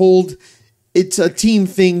guy pulled. It's a team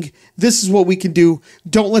thing. This is what we can do.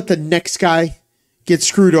 Don't let the next guy get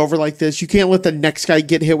screwed over like this. You can't let the next guy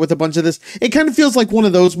get hit with a bunch of this. It kind of feels like one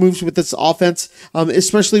of those moves with this offense,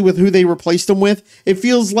 especially with who they replaced them with. It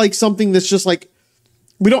feels like something that's just like,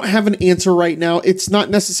 we don't have an answer right now. It's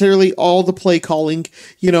not necessarily all the play calling.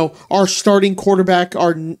 Our starting quarterback,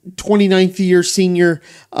 our 29th year senior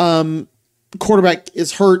quarterback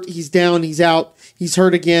is hurt. He's down. He's out. He's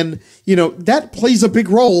hurt again. That plays a big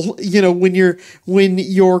role, when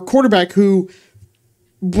your quarterback, who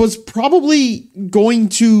was probably going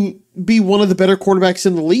to be one of the better quarterbacks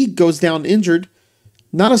in the league, goes down injured.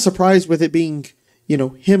 Not a surprise with it being,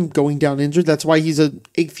 him going down injured. That's why he's an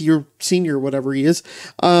 8th year senior, whatever he is.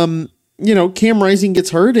 Cam Rising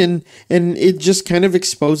gets hurt and it just kind of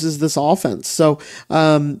exposes this offense. So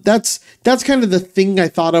that's kind of the thing I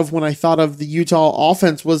thought of when I thought of the Utah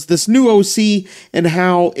offense, was this new OC and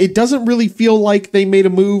how it doesn't really feel like they made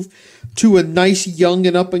a move to a nice young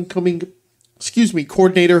and up and coming,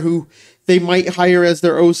 coordinator who they might hire as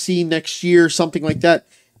their OC next year, something like that.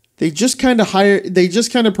 They just kind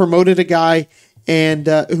of promoted a guy and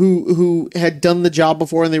who had done the job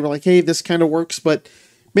before, and they were like, hey, this kind of works, but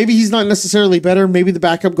maybe he's not necessarily better. Maybe the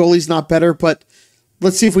backup goalie's not better, but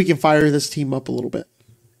let's see if we can fire this team up a little bit.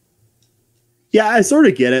 Yeah, I sort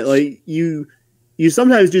of get it. Like, you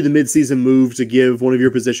sometimes do the midseason move to give one of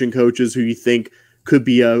your position coaches who you think could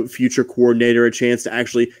be a future coordinator a chance to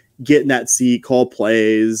actually get in that seat, call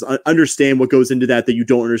plays, understand what goes into that you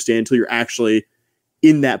don't understand until you're actually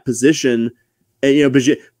in that position. And,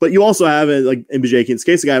 but you also have, like in Bajakian's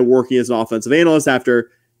case, a guy working as an offensive analyst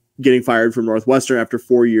after getting fired from Northwestern after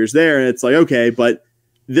 4 years there. And it's like, okay, but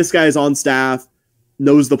this guy's on staff,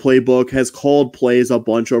 knows the playbook, has called plays a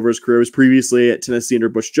bunch over his career. He was previously at Tennessee under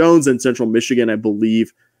Butch Jones and Central Michigan, I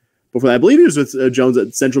believe. Before that, I believe he was with Jones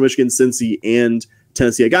at Central Michigan, Cincy, and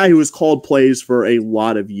Tennessee. A guy who has called plays for a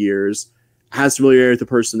lot of years, has familiarity with the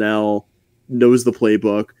personnel, knows the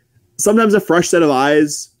playbook. Sometimes a fresh set of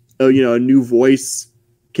eyes, a new voice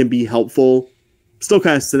can be helpful. Still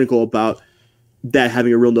kind of cynical about that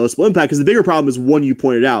having a real noticeable impact, because the bigger problem is one you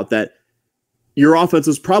pointed out, that your offense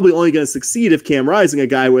was probably only going to succeed if Cam Rising, a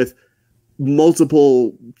guy with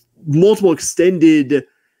multiple extended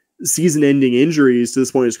season-ending injuries to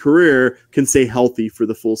this point in his career, can stay healthy for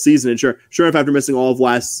the full season. And sure enough, after missing all of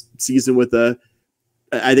last season with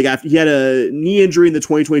I think after he had a knee injury in the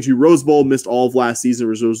 2022 Rose Bowl, missed all of last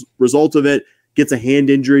season as a result of it, gets a hand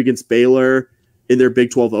injury against Baylor in their Big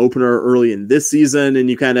 12 opener early in this season, and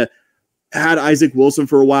you kind of had Isaac Wilson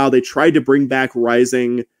for a while. They tried to bring back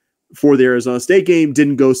Rising for the Arizona State game,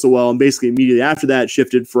 didn't go so well, and basically immediately after that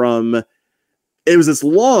shifted from, it was this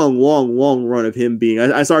long run of him being,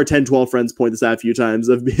 I saw our 10-12 friends point this out a few times,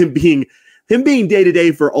 of him being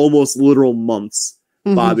day-to-day for almost literal months,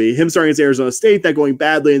 Bobby. Him starting against Arizona State, that going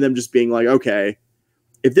badly, and them just being like, okay,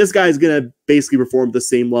 if this guy's going to basically perform at the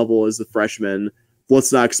same level as the freshman,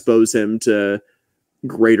 let's not expose him to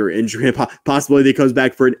greater injury and possibility he comes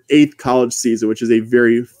back for an 8th college season, which is a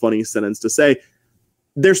very funny sentence to say.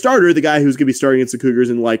 Their starter, the guy who's going to be starting against the Cougars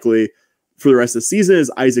and likely for the rest of the season,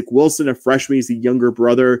 is Isaac Wilson, a freshman. He's the younger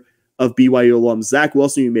brother of BYU alum Zach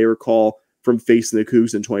Wilson, you may recall from facing the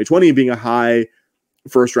Cougs in 2020 and being a high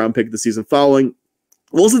first-round pick the season following.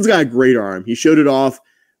 Wilson's got a great arm. He showed it off,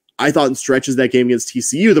 I thought, in stretches that game against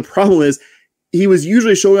TCU. The problem is he was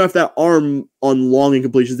usually showing off that arm on long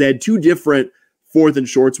incompletions. They had two different fourth and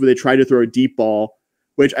shorts where they tried to throw a deep ball,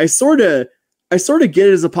 which I sort of get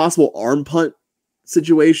it as a possible arm punt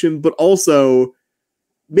situation, but also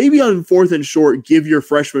maybe on fourth and short, give your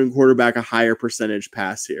freshman quarterback a higher percentage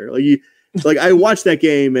pass here. Like I watched that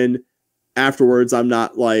game and afterwards I'm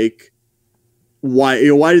not like, why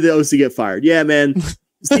did the OC get fired? Yeah, man.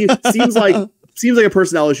 Seems like a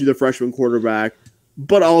personnel issue, the freshman quarterback,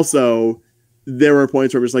 but also there were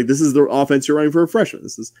points where I'm just like, this is the offense you're running for a freshman.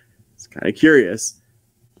 It's kind of curious.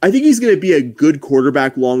 I think he's going to be a good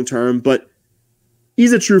quarterback long term, but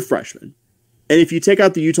he's a true freshman. And if you take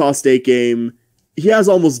out the Utah State game, he has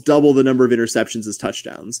almost double the number of interceptions as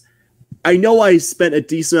touchdowns. I know I spent a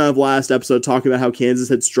decent amount of last episode talking about how Kansas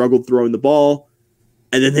had struggled throwing the ball,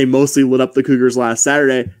 and then they mostly lit up the Cougars last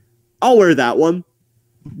Saturday. I'll wear that one.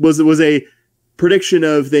 It was a prediction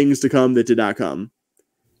of things to come that did not come.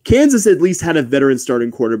 Kansas at least had a veteran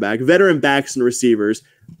starting quarterback, veteran backs and receivers.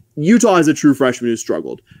 Utah has a true freshman who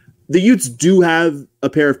struggled. The Utes do have a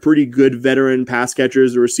pair of pretty good veteran pass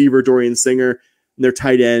catchers, the receiver Dorian Singer and their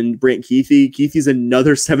tight end Brant Keithy. Keithy's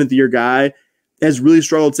another seventh-year guy, has really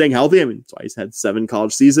struggled staying healthy. I mean, that's why he's had 7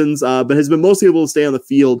 college seasons, but has been mostly able to stay on the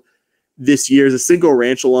field this year. He's a Cinco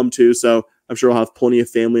Ranch alum too, so I'm sure he'll have plenty of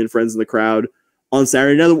family and friends in the crowd on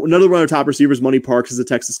Saturday. Another one of our top receivers, Money Parks, is a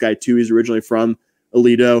Texas guy too. He's originally from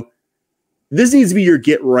Aledo. This needs to be your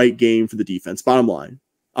get-right game for the defense, bottom line.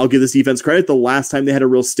 I'll give this defense credit. The last time they had a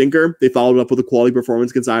real stinker, they followed up with a quality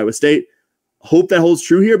performance against Iowa State. Hope that holds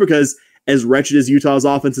true here because as wretched as Utah's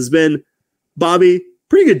offense has been, Bobby,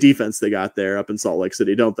 pretty good defense they got there up in Salt Lake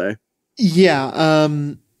City, don't they? Yeah,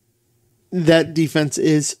 that defense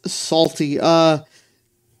is salty. It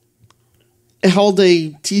held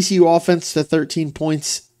a TCU offense to 13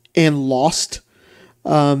 points and lost.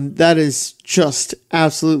 That is just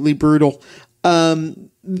absolutely brutal.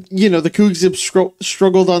 The Cougs have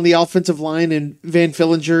struggled on the offensive line, and Van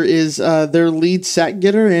Fillinger is their lead sack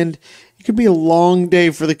getter, and it could be a long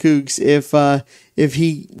day for the Cougs if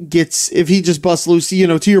he just busts loose.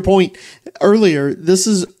 To your point earlier, this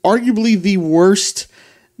is arguably the worst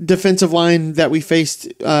defensive line that we faced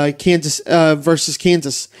Kansas versus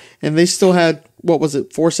Kansas, and they still had, what was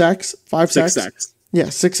it, 4 sacks, 5 sacks? 6 sacks. Yeah,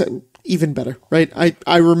 6 sacks. Even better, right?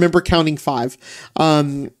 I remember counting 5.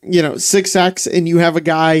 6 sacks, and you have a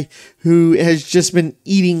guy who has just been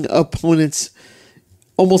eating opponents,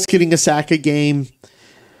 almost getting a sack a game.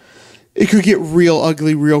 It could get real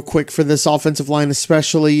ugly real quick for this offensive line,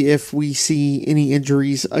 especially if we see any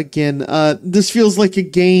injuries again. This feels like a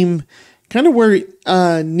game kind of where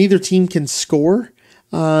neither team can score.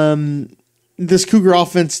 This Cougar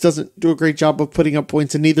offense doesn't do a great job of putting up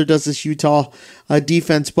points, and neither does this Utah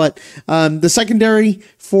defense. But the secondary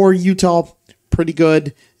for Utah, pretty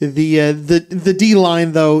good. The D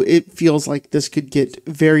line, though, it feels like this could get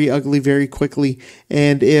very ugly very quickly.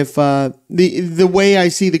 And if the way I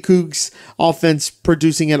see the Cougs offense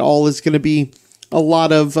producing at all is going to be a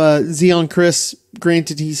lot of Zion Chris,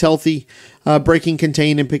 granted he's healthy, breaking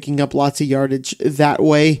contain and picking up lots of yardage that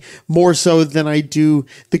way, more so than I do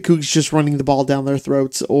the Cougs just running the ball down their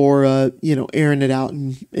throats or, airing it out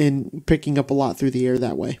and picking up a lot through the air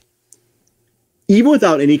that way. Even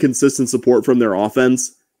without any consistent support from their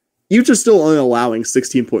offense, you're just still only allowing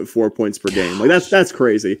 16.4 points per game. Like that's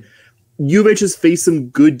crazy. U of H has faced some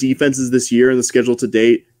good defenses this year in the schedule to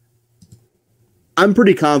date. I'm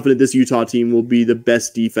pretty confident this Utah team will be the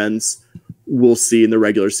best defense we'll see in the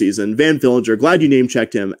regular season. Van Fillinger, glad you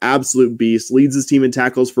name-checked him. Absolute beast. Leads his team in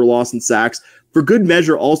tackles for loss and sacks. For good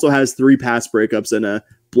measure, also has 3 pass breakups and a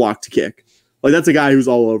blocked kick. Like, that's a guy who's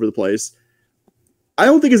all over the place. I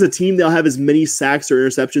don't think as a team they'll have as many sacks or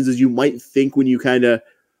interceptions as you might think when you kind of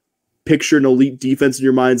picture an elite defense in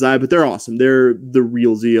your mind's eye, but they're awesome. They're the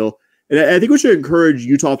real deal. And I think we should encourage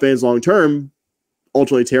Utah fans long-term,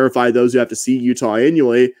 ultimately terrify those who have to see Utah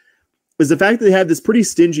annually, is the fact that they have this pretty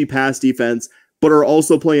stingy pass defense, but are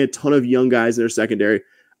also playing a ton of young guys in their secondary.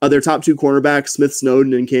 Their top 2 cornerbacks, Smith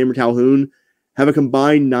Snowden and Cameron Calhoun, have a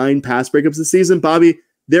combined 9 pass breakups this season. Bobby,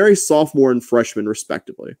 they're a sophomore and freshman,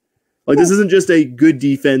 respectively. Like, this isn't just a good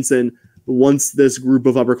defense, and once this group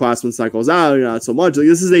of upperclassmen cycles out, not so much. Like,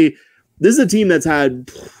 this is a team that's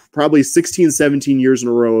had probably 16, 17 years in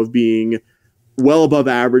a row of being well above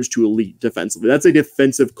average to elite defensively. That's a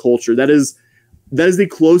defensive culture. That is the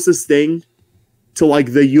closest thing to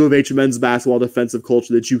like the U of H men's basketball defensive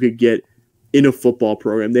culture that you could get in a football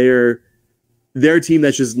program. They're a team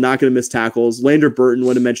that's just not going to miss tackles. Lander Burton,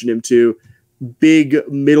 would have mentioned him too. Big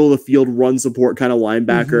middle of the field run support kind of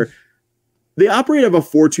linebacker. Mm-hmm. They operate out of a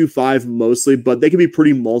 4-2-5 mostly, but they can be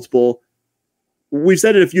pretty multiple. We've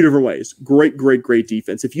said it a few different ways. Great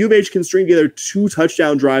defense. If U of H can string together 2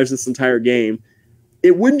 touchdown drives this entire game,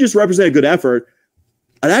 it wouldn't just represent a good effort.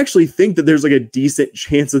 I'd actually think that there's like a decent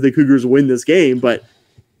chance that the Cougars win this game, but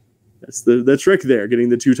that's the trick there, getting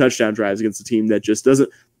the 2 touchdown drives against a team that just doesn't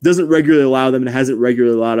regularly allow them and hasn't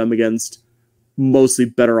regularly allowed them against mostly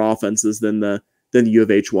better offenses than the U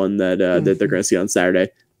of H one that they're going to see on Saturday.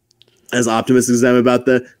 As optimistic as I am about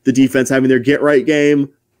the defense having their get-right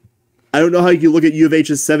game, I don't know how you can look at U of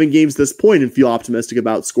H's 7 games at this point and feel optimistic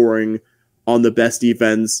about scoring on the best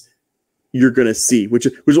defense you're going to see, which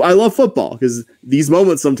I love football, because these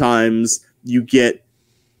moments sometimes you get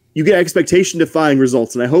expectation-defying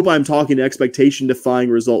results, and I hope I'm talking to expectation-defying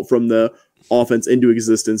result from the offense into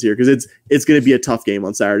existence here, because it's going to be a tough game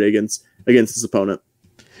on Saturday against this opponent.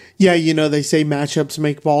 Yeah, they say matchups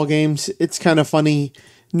make ball games. It's kind of funny.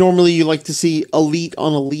 Normally, you like to see elite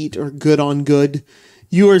on elite or good on good.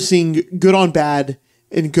 You are seeing good on bad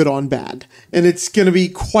and good on bad, and it's going to be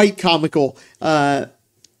quite comical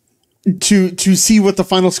to see what the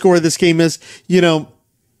final score of this game is.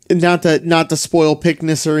 Not to spoil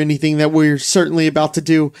pickness or anything that we're certainly about to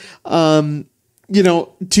do. To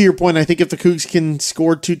your point, I think if the Cougs can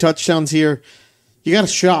score 2 touchdowns here, you got a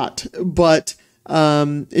shot. But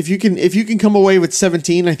if you can come away with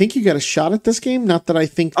 17, I think you got a shot at this game. Not that I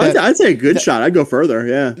think that I'd say a good shot. I'd go further.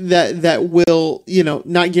 Yeah. That will,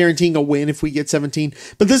 not guaranteeing a win if we get 17,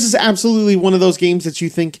 but this is absolutely one of those games that you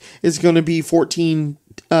think is going to be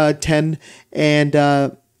 14-10, and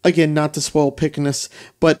again, not to spoil pickness,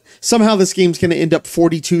 but somehow this game's going to end up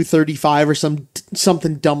 42-35 or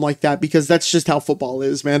something dumb like that, because that's just how football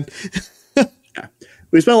is, man. Yeah.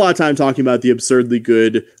 We spent a lot of time talking about the absurdly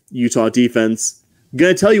good Utah defense.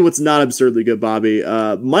 Gonna tell you what's not absurdly good, Bobby.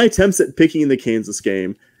 My attempts at picking in the Kansas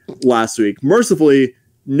game last week, mercifully,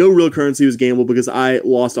 no real currency was gameable because I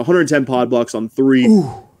lost 110 pod bucks on 3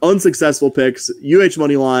 unsuccessful picks. UH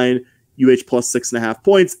money line, UH plus 6.5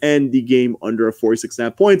 points, and the game under a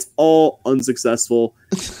 46.5 points. All unsuccessful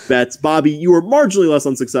bets. Bobby, you were marginally less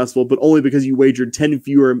unsuccessful, but only because you wagered 10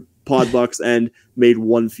 fewer pod bucks and made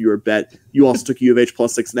 1 fewer bet. You also took U of H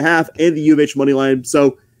plus 6.5 and the U of H money line.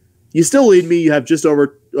 So you still lead me. You have just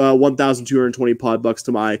over 1,220 pod bucks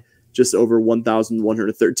to my just over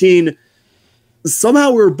 1,113.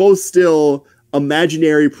 Somehow we're both still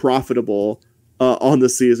imaginary profitable on the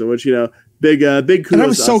season, which, big kudos. And I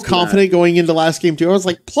was so confident going into last game too. I was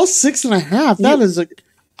like plus 6.5. That is a.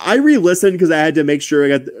 I re-listened because I had to make sure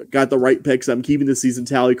I got the right picks. I'm keeping the season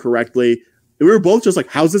tally correctly. And we were both just like,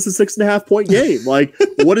 how's this a 6.5 point game? Like,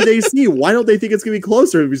 what did they see? Why don't they think it's going to be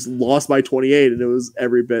closer? We just lost by 28, and it was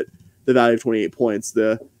every bit the value of 28 points.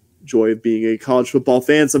 The joy of being a college football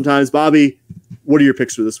fan sometimes. Bobby, what are your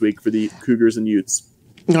picks for this week for the Cougars and Utes?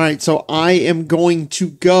 All right, so I am going to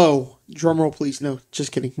go. Drum roll, please. No,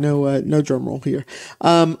 just kidding. No drum roll here.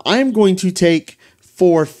 I am going to take,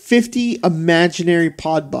 for 50 imaginary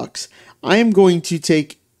pod bucks, I am going to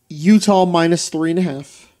take Utah minus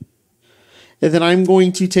 3.5. And then I'm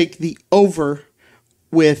going to take the over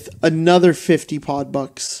with another 50 pod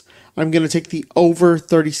bucks. I'm going to take the over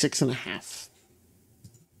 36.5.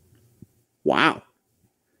 Wow.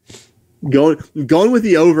 Going with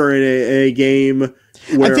the over in a game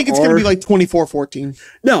where I think it's going to be like 24-14.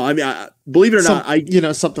 No, I mean, believe it or not,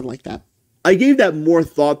 something like that. I gave that more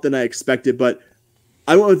thought than I expected, but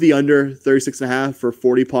I went with the under 36.5 for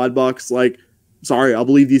 40 pod bucks. Like, sorry, I'll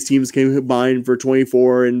believe these teams can combine for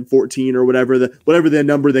 24 and 14 or whatever the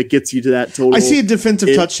number that gets you to that total. I see a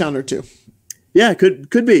defensive touchdown or 2. Yeah,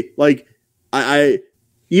 could be. Like, I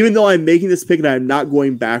even though I'm making this pick and I'm not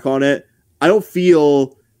going back on it, I don't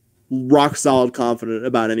feel rock solid confident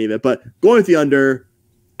about any of it. But going with the under,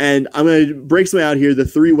 and I'm going to break something out here. The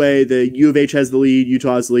 3-way, the U of H has the lead,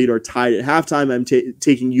 Utah has the lead, are tied at halftime. I'm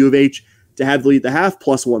taking U of H to have the lead at the half,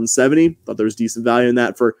 plus 170. Thought there was decent value in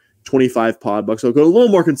that for 25 pod bucks. So I'll go a little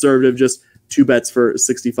more conservative, just 2 bets for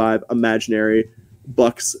 65 imaginary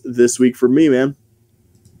bucks this week for me, man.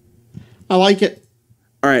 I like it.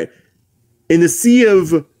 All right. In the sea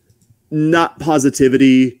of not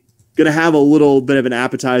positivity, going to have a little bit of an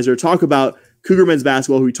appetizer. Talk about Cougar men's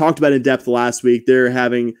basketball, who we talked about in depth last week. They're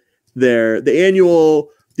having the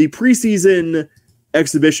preseason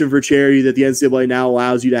exhibition for charity that the NCAA now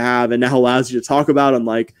allows you to have and now allows you to talk about,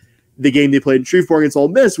 unlike the game they played in Shreveport against Ole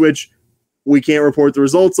Miss, which we can't report the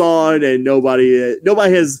results on, and nobody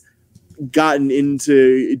has gotten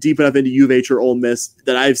deep enough into U of H or Ole Miss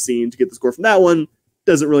that I've seen to get the score from that one.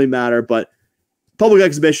 Doesn't really matter, but public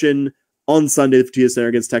exhibition on Sunday at the Fertitta Center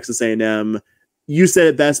against Texas A&M. You said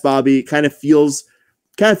it best, Bobby. Kind of feels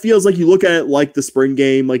like you look at it like the spring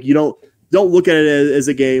game. Like you don't look at it as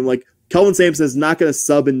a game. Like Kelvin Sampson is not going to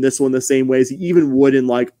sub in this one the same way as he even would in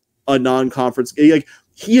like a non-conference. Like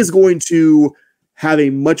he is going to have a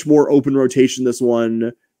much more open rotation this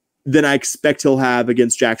one than I expect he'll have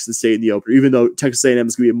against Jackson State in the opener, even though Texas A&M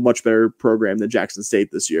is going to be a much better program than Jackson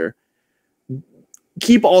State this year.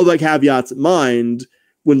 Keep all the caveats in mind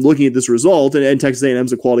when looking at this result, and Texas A&M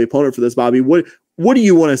is a quality opponent for this, Bobby. What do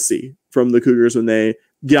you want to see from the Cougars when they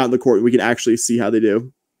get out in the court and we can actually see how they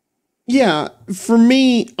do? Yeah, for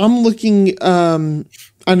me, I'm looking.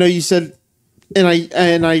 I know you said, and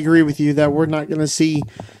I agree with you that we're not going to see.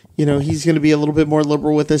 He's going to be a little bit more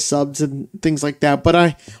liberal with his subs and things like that. But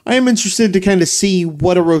I am interested to kind of see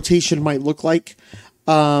what a rotation might look like,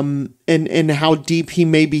 and how deep he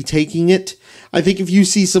may be taking it. I think if you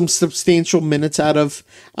see some substantial minutes out of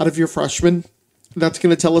your freshmen, that's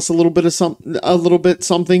going to tell us a little bit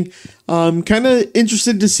something. Kind of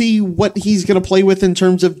interested to see what he's going to play with in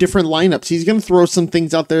terms of different lineups. He's going to throw some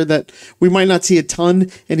things out there that we might not see a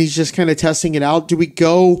ton, and he's just kind of testing it out. Do we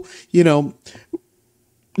go,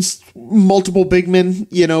 multiple big men,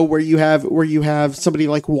 where you have somebody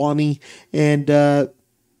like Wani and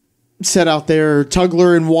set out there,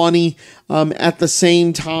 Tugler and Wani at the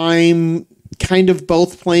same time, kind of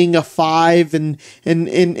both playing a 5 and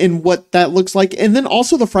what that looks like. And then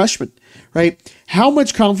also the freshmen, right? How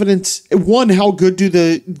much confidence, one, how good do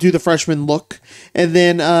the freshmen look? And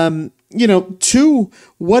then, 2,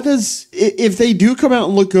 what does, if they do come out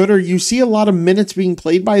and look good, or you see a lot of minutes being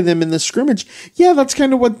played by them in the scrimmage, yeah, that's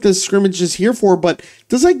kind of what the scrimmage is here for. But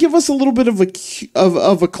does that give us a little bit of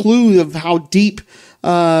a clue of how deep,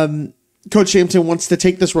 Coach Sampson wants to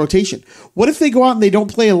take this rotation? What if they go out and they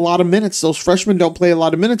don't play a lot of minutes? Those freshmen don't play a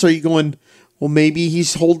lot of minutes. Are you going, well, maybe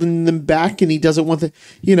he's holding them back and he doesn't want to,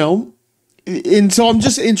 And so I'm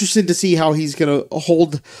just interested to see how he's going to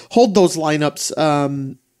hold those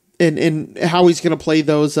lineups, and how he's going to play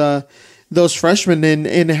those freshmen,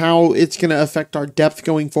 and how it's going to affect our depth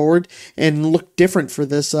going forward and look different for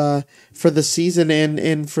this season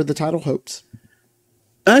and for the title hopes.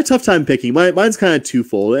 I had a tough time picking. Mine's kind of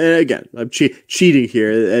twofold. And again, I'm cheating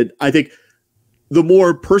here. And I think the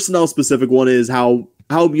more personnel specific one is how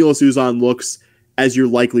Mula Suzan looks as your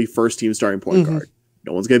likely first team starting point guard.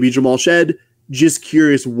 No one's going to be Jamal Shed. Just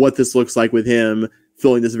curious what this looks like with him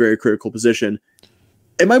filling this very critical position.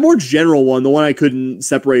 And my more general one, the one I couldn't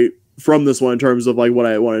separate from this one in terms of like what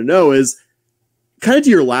I want to know, is kind of to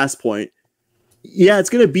your last point. Yeah, it's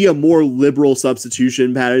going to be a more liberal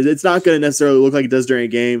substitution pattern. It's not going to necessarily look like it does during a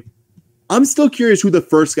game. I'm still curious who the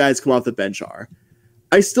first guys come off the bench are.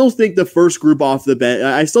 I still think the first group off the bench,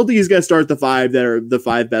 I still think he's going to start the 5 that are the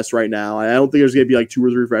 5 best right now. I don't think there's going to be like 2 or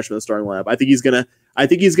 3 freshmen in the starting lineup. I think he's going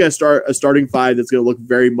to start a starting 5 that's going to look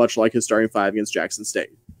very much like his starting 5 against Jackson State.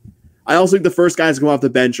 I also think the first guys to come off the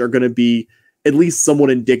bench are going to be at least somewhat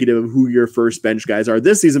indicative of who your first bench guys are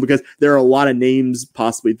this season, because there are a lot of names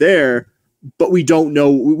possibly there, but we don't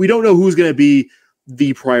know who's going to be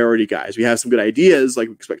the priority guys. We have some good ideas, like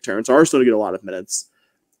we expect Terrence Arstow to get a lot of minutes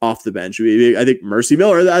off the bench. I think Mercy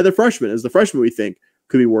Miller, the freshman we think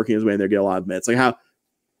could be working his way in there, get a lot of minutes. Like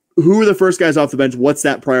who are the first guys off the bench? What's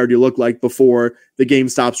that priority look like before the game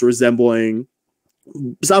stops resembling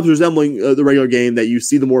the regular game, that you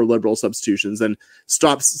see the more liberal substitutions and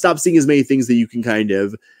stop seeing as many things that you can kind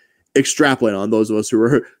of extrapolate on those of us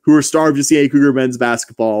who are starved to see a Cougar men's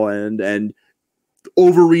basketball and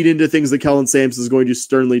overread into things that Kellen Sampson is going to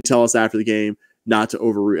sternly tell us after the game not to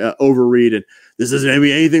overread, and this isn't going to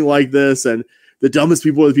be anything like this, and the dumbest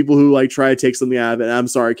people are the people who like try to take something out of it. And I'm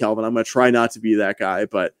sorry, Kelvin, I'm going to try not to be that guy,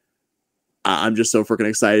 but I'm just so freaking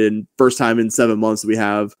excited. And first time in 7 months that we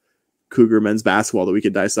have Cougar men's basketball that we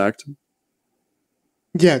could dissect.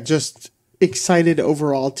 Yeah, just excited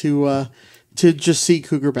overall to just see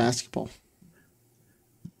Cougar basketball.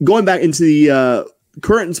 Going back into the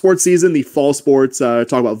current sports season, the fall sports,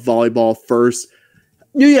 talk about volleyball first.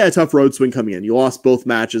 You had a tough road swing coming in. You lost both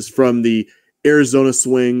matches from the Arizona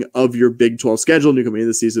swing of your Big 12 schedule. New coming into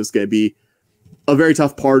the season is going to be a very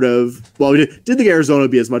tough part of, well, we didn't think Arizona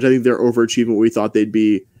would be as much. I think they're overachieving what we thought they'd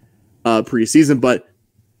be preseason, but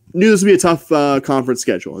knew this would be a tough conference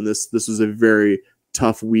schedule, and this was a very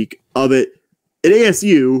tough week of it. At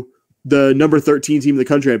ASU, the number 13 team in the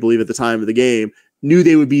country, I believe, at the time of the game, knew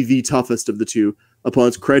they would be the toughest of the two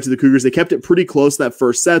opponents. Credit to the Cougars. They kept it pretty close in that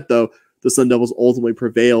first set, though. The Sun Devils ultimately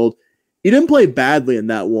prevailed. He didn't play badly in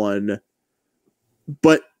that one,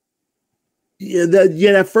 but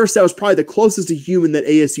that first set was probably the closest to human that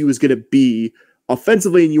ASU was going to be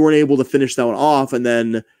offensively, and you weren't able to finish that one off. And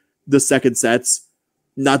then the second sets,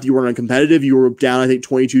 not that you weren't uncompetitive, you were down, I think,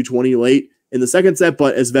 22-20 late in the second set,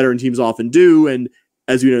 but as veteran teams often do, and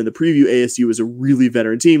as we know in the preview, ASU is a really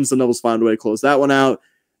veteran team. Sun Devils found a way to close that one out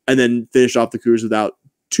and then finish off the Cougars without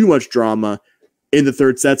too much drama in the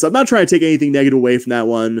third set. So I'm not trying to take anything negative away from that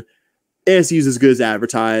one. ASU is as good as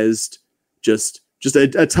advertised. Just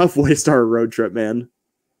a tough way to start a road trip, man.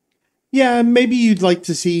 Yeah, maybe you'd like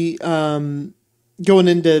to see going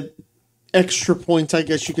into extra points, I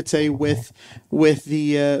guess you could say, with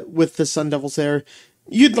the Sun Devils there.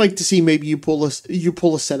 You'd like to see maybe you pull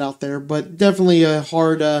a set out there, but definitely a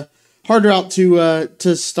harder out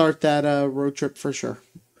to start that road trip for sure.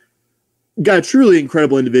 Got a truly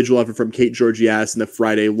incredible individual effort from Kate Georgiadis in the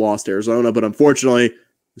Friday loss to Arizona, but unfortunately,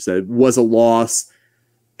 it was a loss.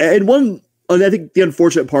 And I think the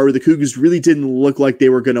unfortunate part where the Cougars really didn't look like they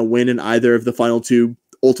were going to win in either of the final two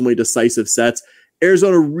ultimately decisive sets.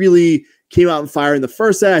 Arizona really came out and fired in the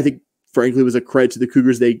first set. I think, frankly, it was a credit to the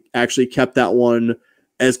Cougars. They actually kept that one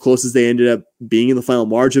as close as they ended up being in the final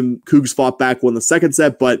margin. Cougars fought back, won the second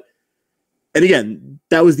set, and again,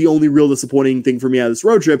 that was the only real disappointing thing for me out of this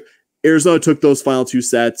road trip. Arizona took those final two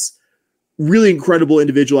sets. Really incredible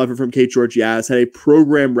individual effort from Kate Georgiadis. Had a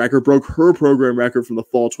program record, broke her program record from the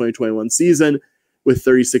fall 2021 season with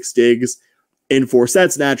 36 digs in 4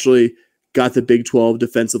 sets. Naturally, got the Big 12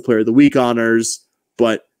 Defensive Player of the Week honors,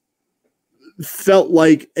 but felt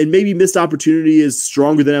like, and maybe missed opportunity is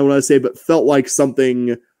stronger than I want to say, but felt like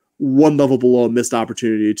something one level below a missed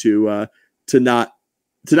opportunity to not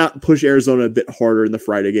push Arizona a bit harder in the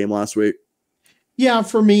Friday game last week. Yeah,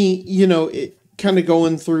 for me, it kind of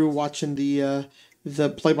going through watching the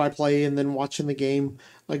play-by-play and then watching the game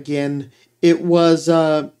again. It was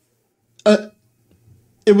a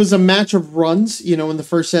match of runs. In the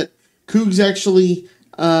first set, Cougs actually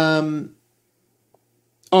are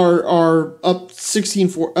up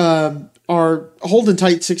 16-4, are holding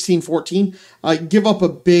tight 16-14, give up a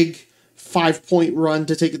big 5-point run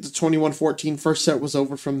to take it to 21-14. First set was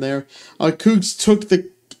over from there. Cougs took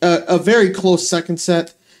a very close second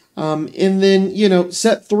set. And then,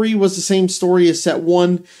 set 3 was the same story as set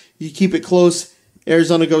 1. You keep it close.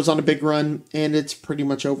 Arizona goes on a big run, and it's pretty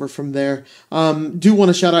much over from there. Do want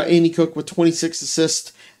to shout out Amy Cook with 26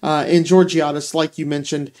 assists. And Georgiadis, like you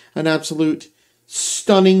mentioned, an absolute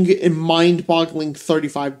stunning and mind-boggling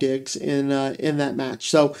 35 digs in that match.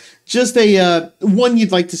 So just a one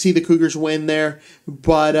you'd like to see the Cougars win there,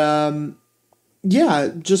 but yeah,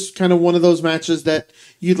 just kind of one of those matches that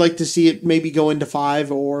you'd like to see it maybe go into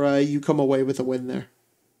 5 or you come away with a win there.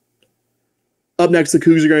 Up next, the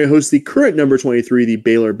Cougars are going to host the current number 23, the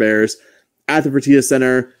Baylor Bears, at the Fertitta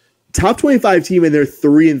Center. Top 25 team, and they're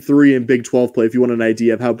 3-3 in Big 12 play, if you want an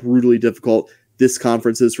idea of how brutally difficult this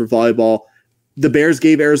conference is for volleyball. The Bears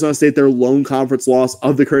gave Arizona State their lone conference loss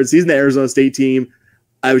of the current season. The Arizona State team,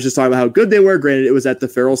 I was just talking about how good they were. Granted, it was at the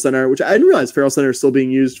Farrell Center, which I didn't realize Farrell Center is still being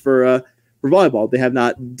used for volleyball. They have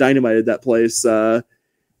not dynamited that place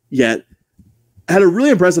yet. Had a really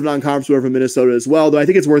impressive non-conference win from Minnesota as well, though I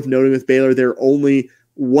think it's worth noting with Baylor, they're only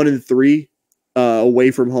 1-3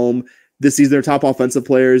 away from home this season. Their top offensive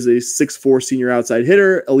player is a 6'4" senior outside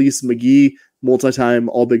hitter, Elise McGee, multi-time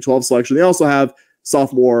All-Big 12 selection. They also have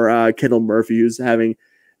sophomore Kendall Murphy, who's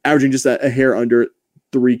averaging just a hair under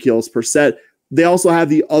 3 kills per set. They also have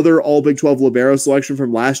the other All-Big 12 libero selection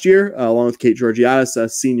from last year, along with Kate Georgiadis,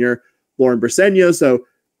 senior Lauren Briseño, so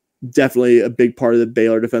definitely a big part of the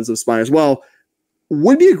Baylor defensive spine as well.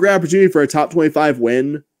 Would be a great opportunity for a top 25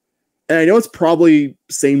 win, and I know it's probably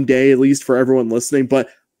same day, at least for everyone listening, but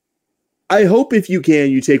I hope if you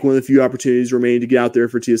can, you take one of the few opportunities remaining to get out there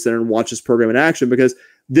for Fertitta Center and watch this program in action, because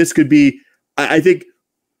this could be, I think,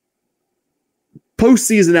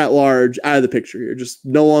 postseason at large out of the picture here. Just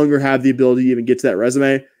no longer have the ability to even get to that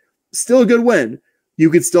resume. Still a good win.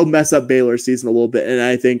 You could still mess up Baylor's season a little bit, and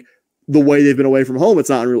I think the way they've been away from home, it's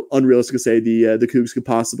not unrealistic to say the Cougs could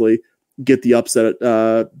possibly get the upset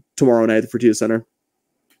tomorrow night at the Fertitta Center.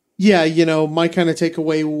 Yeah, my kind of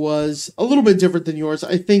takeaway was a little bit different than yours.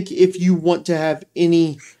 I think if you want to have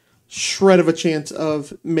any shred of a chance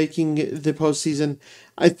of making the postseason,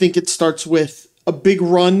 I think it starts with a big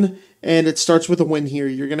run, and it starts with a win here.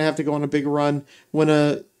 You're going to have to go on a big run, win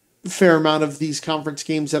a fair amount of these conference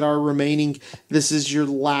games that are remaining. This is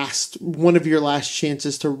one of your last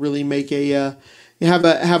chances to really make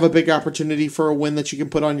have a big opportunity for a win that you can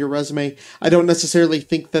put on your resume. I don't necessarily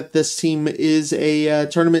think that this team is a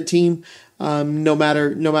tournament team, no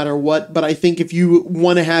matter what. But I think if you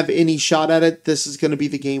want to have any shot at it, this is going to be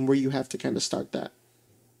the game where you have to kind of start that.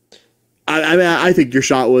 I think your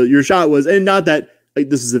shot was, and not that like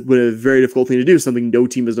this is a very difficult thing to do, something no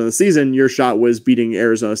team has done this season. Your shot was beating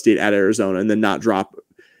Arizona State at Arizona and then not drop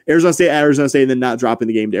Arizona State, and then not dropping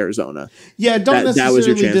the game to Arizona. Yeah, don't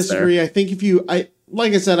necessarily disagree. There. I think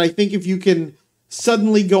like I said, I think if you can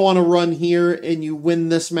suddenly go on a run here and you win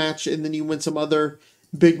this match and then you win some other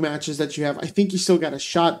big matches that you have, I think you still got a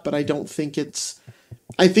shot, but I don't think it's.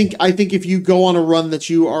 I think if you go on a run that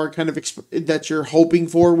you are kind of that you're hoping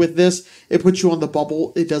for with this, it puts you on the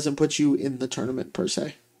bubble. It doesn't put you in the tournament per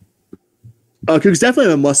se. Cougs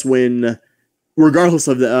definitely a must-win, regardless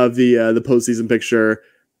of the postseason picture.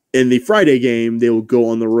 In the Friday game, they will go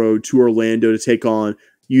on the road to Orlando to take on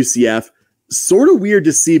UCF. Sort of weird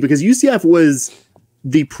to see because UCF was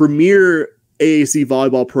the premier AAC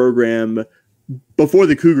volleyball program before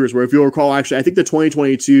the Cougars were. If you'll recall, actually, I think the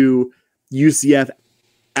 2022 UCF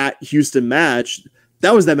at Houston match,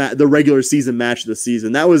 that was the regular season match of the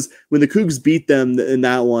season. That was when the Cougs beat them in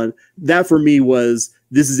that one. That for me was,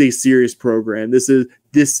 this is a serious program. This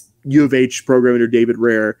U of H program under David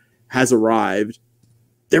Rare has arrived.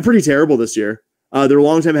 They're pretty terrible this year. Their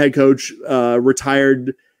longtime head coach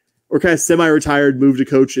retired or kind of semi-retired, moved to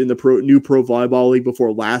coach in the new pro volleyball league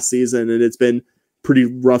before last season, and it's been pretty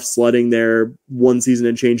rough sledding there. One season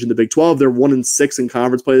and change in the Big 12. They're 1-6 in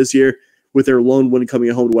conference play this year, with their lone win coming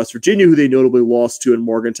at home to West Virginia, who they notably lost to in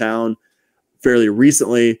Morgantown fairly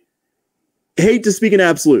recently. Hate to speak in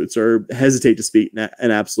absolutes, or hesitate to speak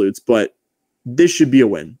in absolutes, but this should be a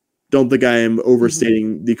win. Don't think I am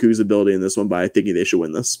overstating the Cougs' ability in this one by thinking they should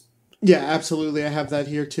win this. Yeah, absolutely. I have that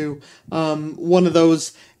here too. One of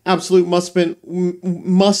those absolute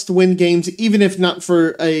must-win games, even if not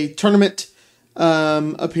for a tournament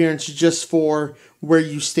appearance, just for where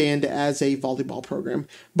you stand as a volleyball program.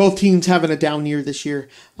 Both teams having a down year this year,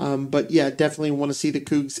 but yeah, definitely want to see the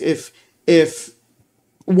Cougs. If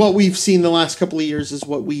what we've seen the last couple of years is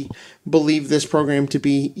what we believe this program to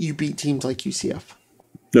be, you beat teams like UCF.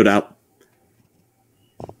 No doubt.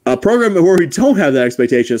 A program where we don't have that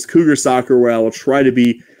expectation is Cougar soccer, where I will try to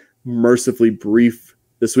be mercifully brief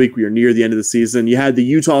this week. We are near the end of the season. You had the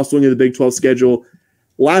Utah swing of the Big 12 schedule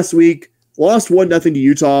last week. Lost 1-0 to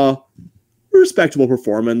Utah. Respectable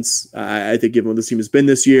performance, I think, given what this team has been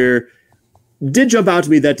this year. Did jump out to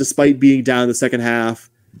me that despite being down in the second half,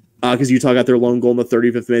 because Utah got their lone goal in the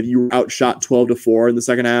 35th minute, you were outshot 12-4 in the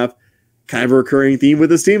second half. Kind of a recurring theme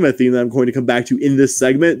with this team, a theme that I'm going to come back to in this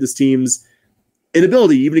segment. This team's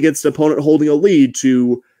inability, even against an opponent holding a lead,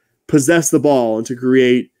 to possess the ball and to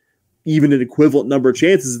create even an equivalent number of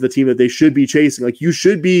chances, is the team that they should be chasing. Like, you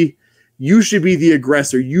should be the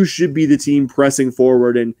aggressor. You should be the team pressing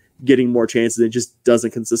forward and getting more chances. It just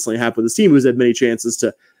doesn't consistently happen with this team, who's had many chances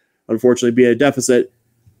to, unfortunately, be at a deficit.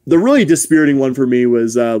 The really dispiriting one for me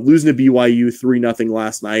was losing to BYU 3-0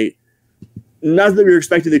 last night. Not that we were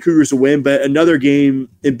expecting the Cougars to win, but another game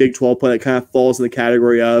in Big 12 play that kind of falls in the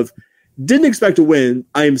category of didn't expect to win.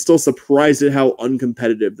 I am still surprised at how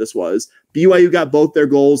uncompetitive this was. BYU got both their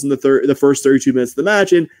goals in the first 32 minutes of the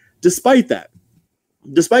match, and despite that,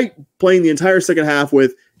 despite playing the entire second half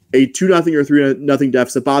with a 2-0 or 3-0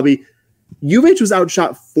 deficit, Bobby, U of H was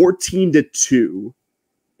outshot 14-2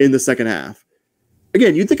 in the second half.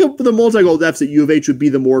 Again, you'd think of the multi-goal deficit, U of H would be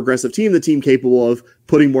the more aggressive team, the team capable of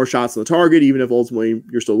putting more shots on the target, even if ultimately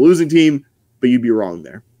you're still a losing team, but you'd be wrong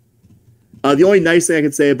there. The only nice thing I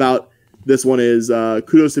can say about this one is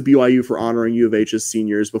kudos to BYU for honoring U of H's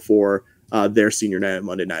seniors before their senior night on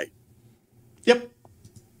Monday night. Yep.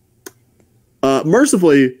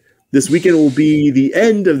 Mercifully, this weekend will be the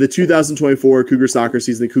end of the 2024 Cougar soccer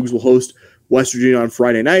season. The Cougars will host West Virginia on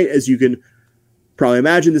Friday night. As you can probably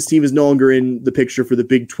imagine, this team is no longer in the picture for the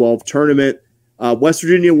Big 12 tournament. West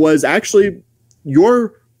Virginia was actually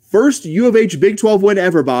your first U of H Big 12 win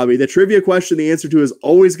ever, Bobby. The trivia question, the answer to is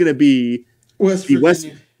always going to be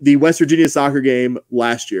the West Virginia soccer game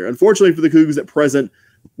last year. Unfortunately for the Cougars at present,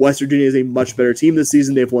 West Virginia is a much better team this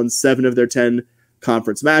season. They've won 7 of their 10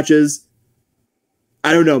 conference matches.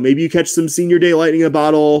 I don't know. Maybe you catch some senior day lightning in a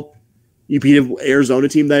bottle. You beat an Arizona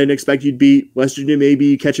team that I didn't expect you'd beat. West Virginia, maybe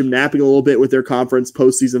you catch them napping a little bit with their conference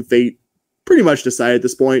postseason fate. Pretty much decided at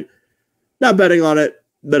this point. Not betting on it,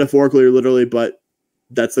 metaphorically or literally, but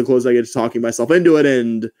that's the close I get to talking myself into it.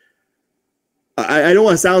 And I don't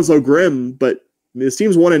want to sound so grim, but this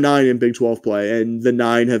team's 1-9 in Big 12 play, and the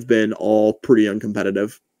 9 have been all pretty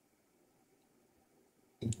uncompetitive.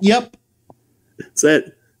 Yep. That's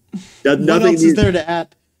it. What else is there to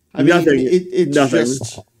add? I mean, it's nothing.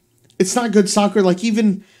 Just, it's not good soccer. Like,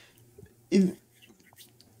 even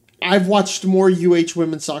I've watched more UH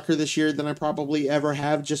women's soccer this year than I probably ever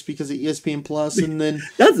have, just because of ESPN Plus. And then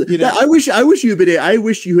I wish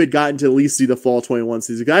you had gotten to at least see the fall 21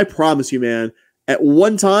 season. I promise you, man, at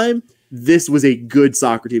one time this was a good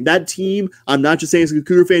soccer team. That team, I'm not just saying as a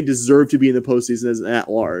Cougar fan, deserved to be in the postseason as an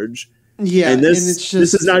at large. Yeah, and this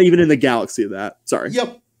is not even in the galaxy of that. Sorry.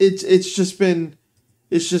 Yep, it's just been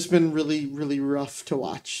really, really rough to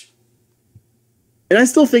watch. And I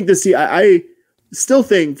still think this team. I still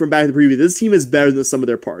think from back to the preview, this team is better than some of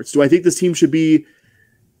their parts. Do I think this team should be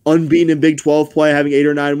unbeaten in Big 12 play, having 8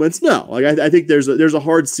 or 9 wins? No. Like I think there's a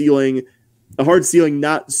hard ceiling,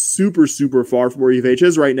 not super far from where UVH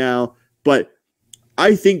is right now. But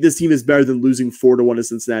I think this team is better than losing 4-1 to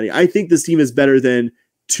Cincinnati. I think this team is better than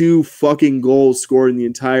 2 fucking goals scored in the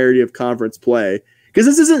entirety of conference play. Because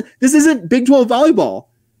this isn't Big 12 volleyball.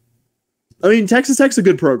 I mean, Texas Tech's a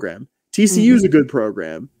good program. TCU is a good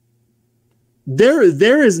program. There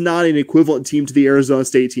is not an equivalent team to the Arizona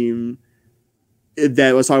State team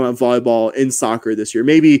that was talking about volleyball in soccer this year.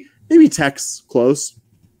 Maybe Tech's close.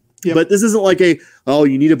 Yep. But this isn't like you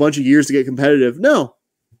need a bunch of years to get competitive. No.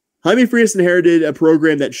 Jaime Frias inherited a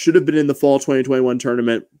program that should have been in the fall 2021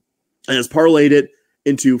 tournament and has parlayed it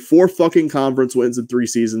into 4 fucking conference wins in 3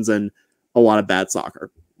 seasons and a lot of bad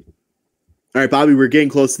soccer. All right, Bobby, we're getting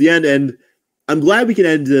close to the end, and I'm glad we can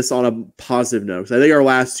end this on a positive note. I think our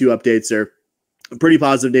last 2 updates are a pretty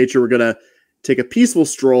positive nature. We're going to take a peaceful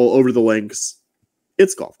stroll over the links.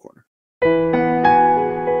 It's Golf Corner.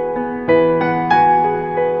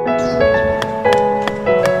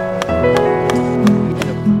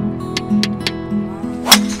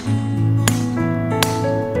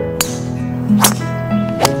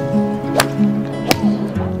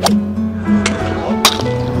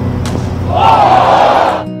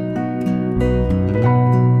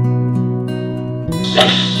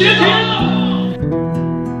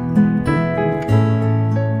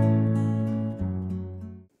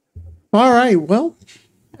 All right, well,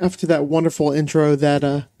 after that wonderful intro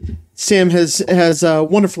that Sam has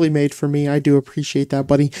wonderfully made for me, I do appreciate that,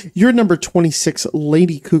 buddy. Your number 26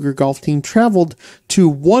 Lady Cougar golf team traveled to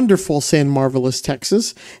wonderful San Marvelous,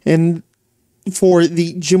 Texas, and for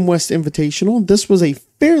the Jim West Invitational. This was a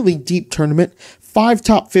fairly deep tournament, 5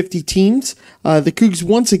 top 50 teams. The Cougs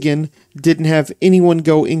once again didn't have anyone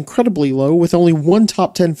go incredibly low, with only 1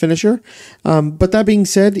 top 10 finisher. But that being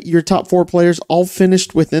said, your top 4 players all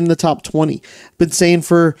finished within the top 20. Been saying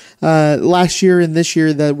for last year and this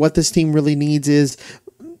year that what this team really needs is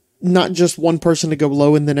not just one person to go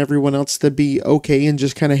low and then everyone else to be okay and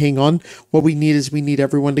just kind of hang on. What we need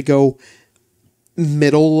everyone to go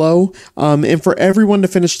middle low, and for everyone to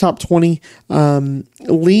finish top 20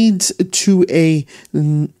 leads to a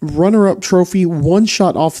runner-up trophy, 1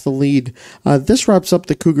 shot off the lead. This wraps up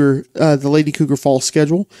the Lady Cougar fall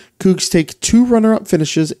schedule. Cougs take 2 runner-up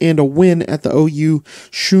finishes and a win at the OU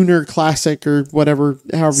Schooner Classic, or whatever,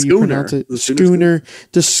 however you pronounce it. Schooner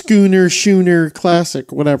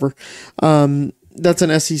Classic, whatever. That's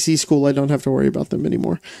an SEC school. I don't have to worry about them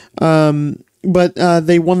anymore. But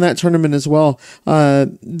they won that tournament as well.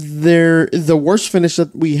 The worst finish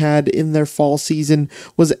that we had in their fall season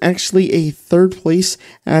was actually a 3rd place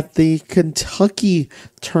at the Kentucky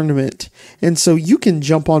tournament. And so you can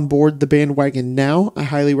jump on board the bandwagon now. I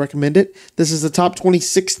highly recommend it. This is the top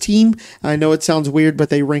 26 team. I know it sounds weird,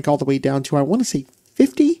 but they rank all the way down to, I want to say,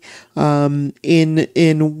 50.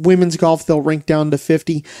 In women's golf, they'll rank down to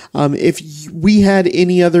 50. If we had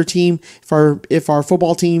any other team, if our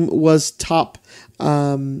football team was top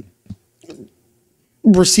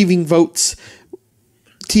receiving votes,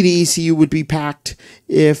 TDECU would be packed.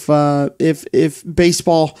 If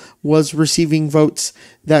baseball was receiving votes,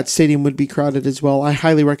 that stadium would be crowded as well. I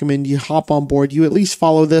highly recommend you hop on board. You at least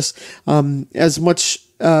follow this. As much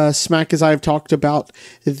smack as I've talked about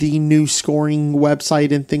the new scoring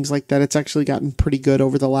website and things like that, it's actually gotten pretty good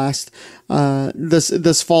over the last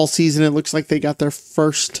this fall season. It looks like they got their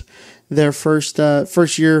first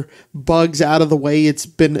year bugs out of the way. It's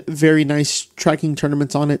been very nice tracking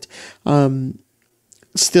tournaments on it.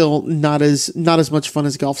 Still not as much fun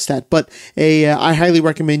as GolfStat, but I highly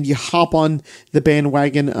recommend you hop on the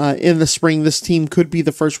bandwagon in the spring. This team could be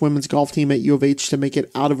the first women's golf team at U of H to make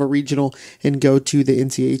it out of a regional and go to the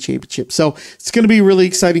NCAA championship. So it's going to be a really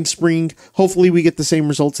exciting spring. Hopefully we get the same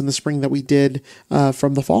results in the spring that we did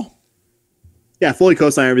from the fall. Yeah, fully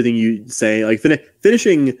co-sign everything you say. Like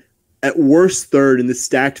finishing at worst 3rd in the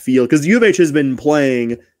stacked field, because U of H has been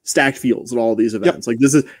playing stacked fields at all of these events. Yep. Like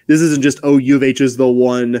this isn't just, U of H is the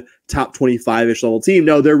one top 25-ish level team.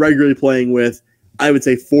 No, they're regularly playing with, I would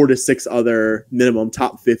say, 4 to 6 other minimum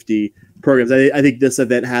top 50 programs. I think this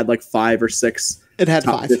event had like 5 or 6 It had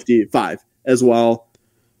top 5. 55 as well.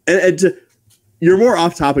 And to your more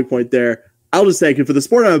off-topic point there, I'll just say, for the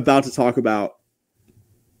sport I'm about to talk about,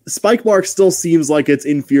 Spike Mark still seems like it's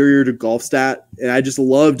inferior to Golf Stat, and I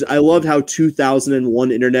loved how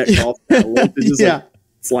 2001 Internet Golf Stat looked.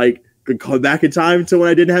 It's like could come back in time to when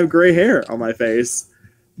I didn't have gray hair on my face.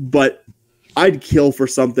 But I'd kill for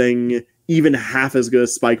something even half as good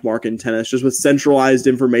as Spike Mark in tennis, just with centralized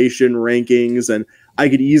information, rankings, and I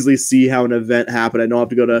could easily see how an event happened. I don't have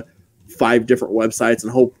to go to 5 different websites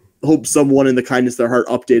and hope someone in the kindness of their heart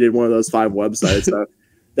updated one of those 5 websites. So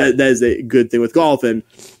that is a good thing with golf. And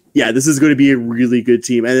yeah, this is going to be a really good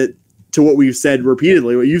team. And to what you've said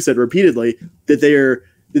repeatedly, that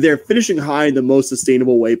they're finishing high in the most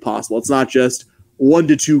sustainable way possible. It's not just 1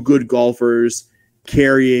 to 2 good golfers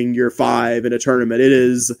carrying your 5 in a tournament. It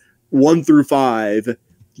is 1 through 5.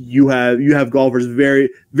 You have golfers very,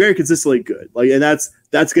 very consistently good. And that's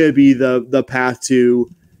going to be the path to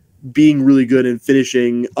being really good and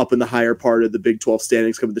finishing up in the higher part of the Big 12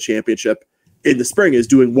 standings coming to the championship in the spring, is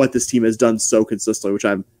doing what this team has done so consistently, which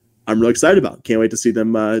I'm really excited about. Can't wait to see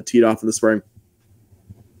them teed off in the spring.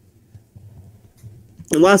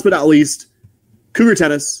 And last but not least, Cougar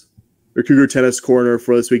Tennis Corner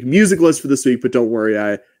for this week. Music list for this week, but don't worry,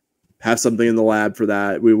 I have something in the lab for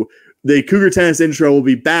that. The Cougar Tennis intro will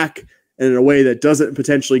be back, and in a way that doesn't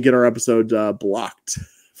potentially get our episode blocked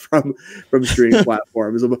from streaming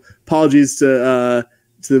platforms. Apologies to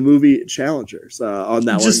the movie challengers on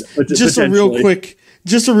that one. Just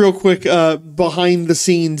a real quick behind the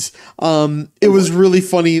scenes. It was really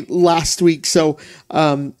funny last week. So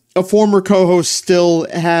a former co-host still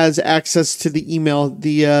has access to the email,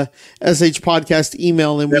 the SH podcast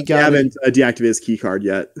email, and we haven't deactivated his key card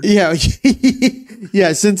yet. Yeah.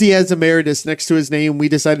 Yeah, since he has emeritus next to his name, we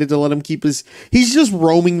decided to let him keep he's just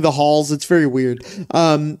roaming the halls. It's very weird.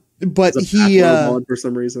 But he for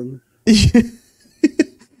some reason.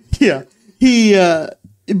 Yeah. He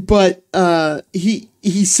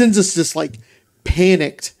sends us this like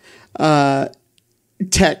panicked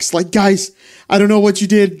text, like, guys, I don't know what you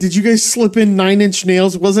did. Did you guys slip in 9 Inch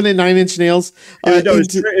Nails? Wasn't it 9 Inch Nails? It was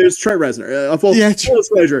Trent Reznor. Full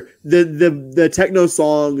disclosure, the techno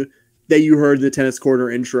song that you heard in the Tennis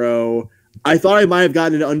Corner intro, I thought I might have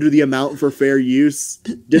gotten it under the amount for fair use.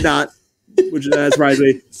 Did not, which surprised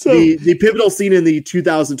me. So, the pivotal scene in the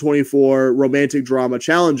 2024 romantic drama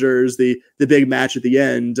Challengers, the big match at the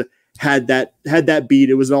end, had that beat.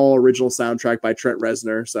 It was an all original soundtrack by Trent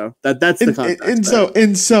Reznor. So that's the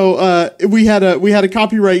context. So we had a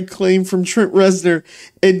copyright claim from Trent Reznor,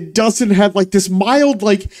 and Dustin had like this mild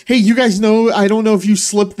like, hey, you guys know, I don't know if you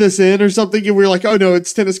slipped this in or something, and we were like, oh no,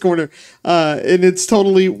 it's Tennis Corner, and it's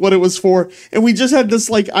totally what it was for. And we just had this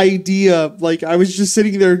like idea, like I was just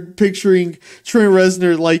sitting there picturing Trent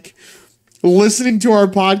Reznor like listening to our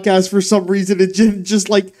podcast for some reason, and just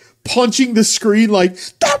like punching the screen like,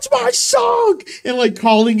 that's my song, and like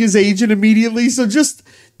calling his agent immediately. So just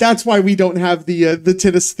that's why we don't have the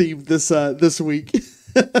tennis theme this week.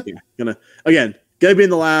 Yeah, gotta be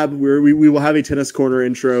in the lab. We will have a Tennis Corner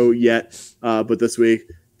intro yet, but this week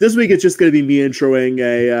it's just gonna be me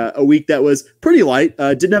introing a week that was pretty light.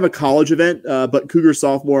 Didn't have a college event, but Cougar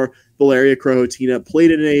sophomore Valeria Krohotina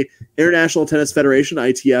played in a International Tennis Federation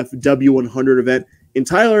ITF W100 event in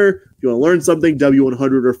Tyler. If you want to learn something,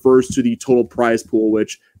 W100 refers to the total prize pool,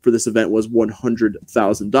 which for this event was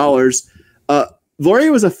 $100,000.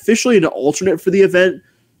 Valeria was officially an alternate for the event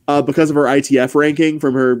because of her ITF ranking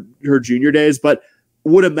from her junior days, but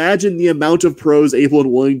would imagine the amount of pros able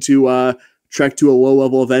and willing to trek to a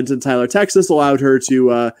low-level event in Tyler, Texas, allowed her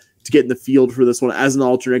to get in the field for this one as an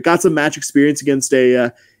alternate. Got some match experience against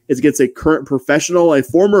a current professional, a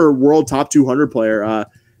former world top 200 player,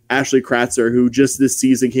 Ashley Kratzer, who just this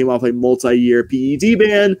season came off a multi-year PED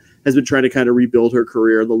ban, has been trying to kind of rebuild her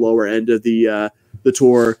career on the lower end of the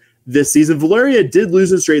tour this season. Valeria did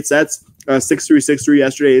lose in straight sets, 6-3, 6-3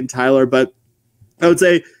 yesterday in Tyler, but I would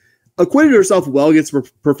say acquitted herself well against a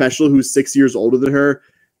professional who's 6 years older than her.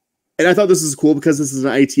 And I thought this was cool because this is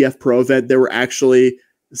an ITF Pro event. There were actually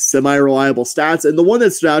semi-reliable stats. And the one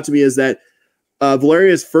that stood out to me is that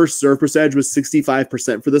Valeria's first serve percentage was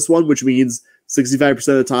 65% for this one, which means 65%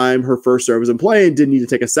 of the time her first serve was in play and didn't need to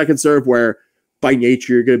take a second serve, where by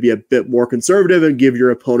nature you're going to be a bit more conservative and give your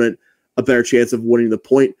opponent a better chance of winning the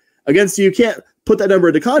point against you. You can't put that number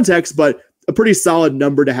into context, but a pretty solid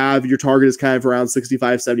number to have. Your target is kind of around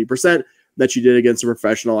 65-70% that she did against a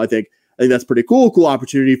professional. I think that's pretty cool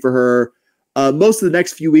opportunity for her. Most of the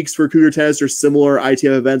next few weeks for Cougar Tennis are similar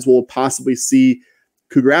ITF events. We'll possibly see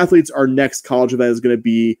Cougar athletes. Our next college event is going to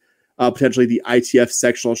be potentially the ITF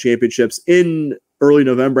sectional championships in early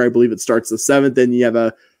November. I believe it starts the 7th. Then you have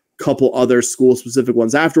a couple other school-specific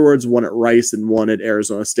ones afterwards, one at Rice and one at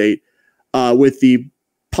Arizona State. With the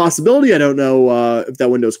possibility, I don't know if that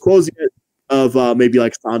window's closed yet, of maybe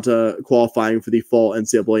like Santa qualifying for the fall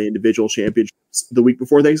NCAA individual championships the week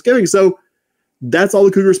before Thanksgiving. So that's all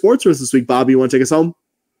the Cougar sports for us this week. Bobby, you want to take us home?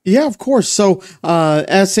 Yeah, of course. So,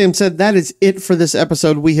 as Sam said, that is it for this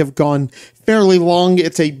episode. We have gone fairly long.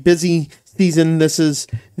 It's a busy season. This is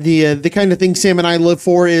the kind of thing Sam and I live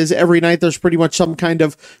for, is every night there's pretty much some kind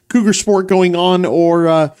of Cougar sport going on,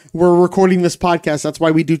 or we're recording this podcast. That's why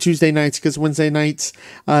we do Tuesday nights, because Wednesday nights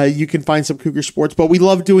you can find some Cougar sports. But we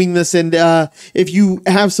love doing this, and if you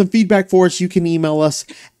have some feedback for us, you can email us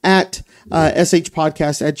at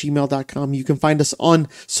shpodcast@gmail.com. You can find us on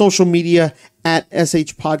social media at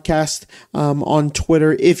shpodcast on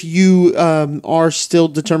Twitter. If you are still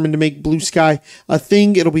determined to make Blue Sky a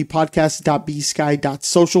thing, it'll be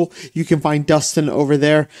podcast.bsky.social. You can find Dustin over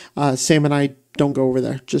there. Sam and I don't go over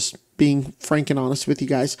there, just being frank and honest with you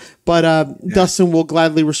guys. But Dustin will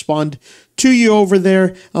gladly respond to you over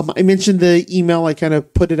there. I mentioned the email. I kind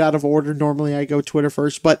of put it out of order. Normally I go Twitter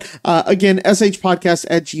first. But again,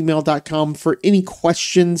 shpodcast@gmail.com for any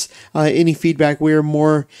questions, any feedback. We're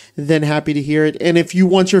more than happy to hear it. And if you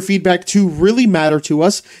want your feedback to really matter to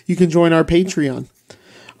us, you can join our Patreon.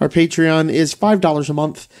 Our Patreon is $5 a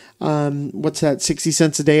month. What's that? 60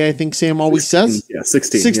 cents a day, I think Sam always says. Yeah,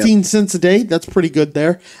 16. 16 cents a day. That's pretty good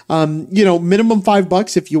there. Minimum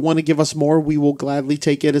 $5. If you want to give us more, we will gladly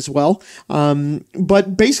take it as well.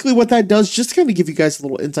 But basically what that does, just to kind of give you guys a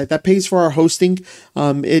little insight, that pays for our hosting.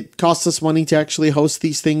 It costs us money to actually host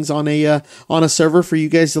these things on a server for you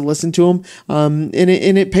guys to listen to them.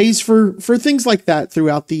 And it pays for things like that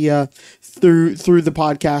throughout the, through the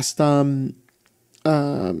podcast,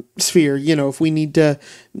 sphere. If we need to,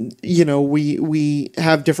 we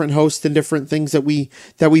have different hosts and different things that we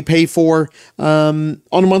pay for on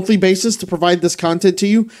a monthly basis to provide this content to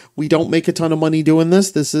you. We don't make a ton of money doing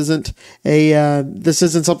this. This isn't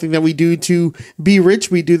something that we do to be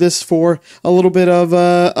rich. We do this for a little bit of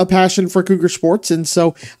a passion for Cougar sports, and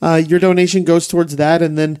so your donation goes towards that.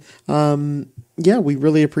 And then we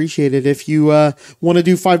really appreciate it. If you want to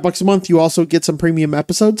do $5 a month, you also get some premium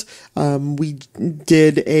episodes. We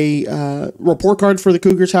did a report card for the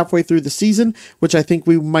Cougars halfway through the season, which I think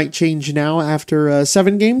we might change now after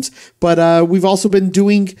 7 games. But we've also been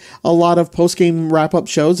doing a lot of post-game wrap-up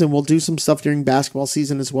shows, and we'll do some stuff during basketball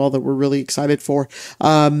season as well that we're really excited for.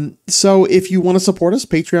 So if you want to support us,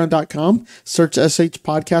 patreon.com, search SH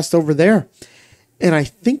Podcast over there. And I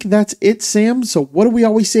think that's it, Sam. So what do we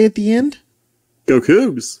always say at the end? Go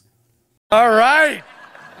Cougs. All right.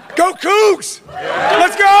 Go Cougs.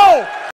 Let's go.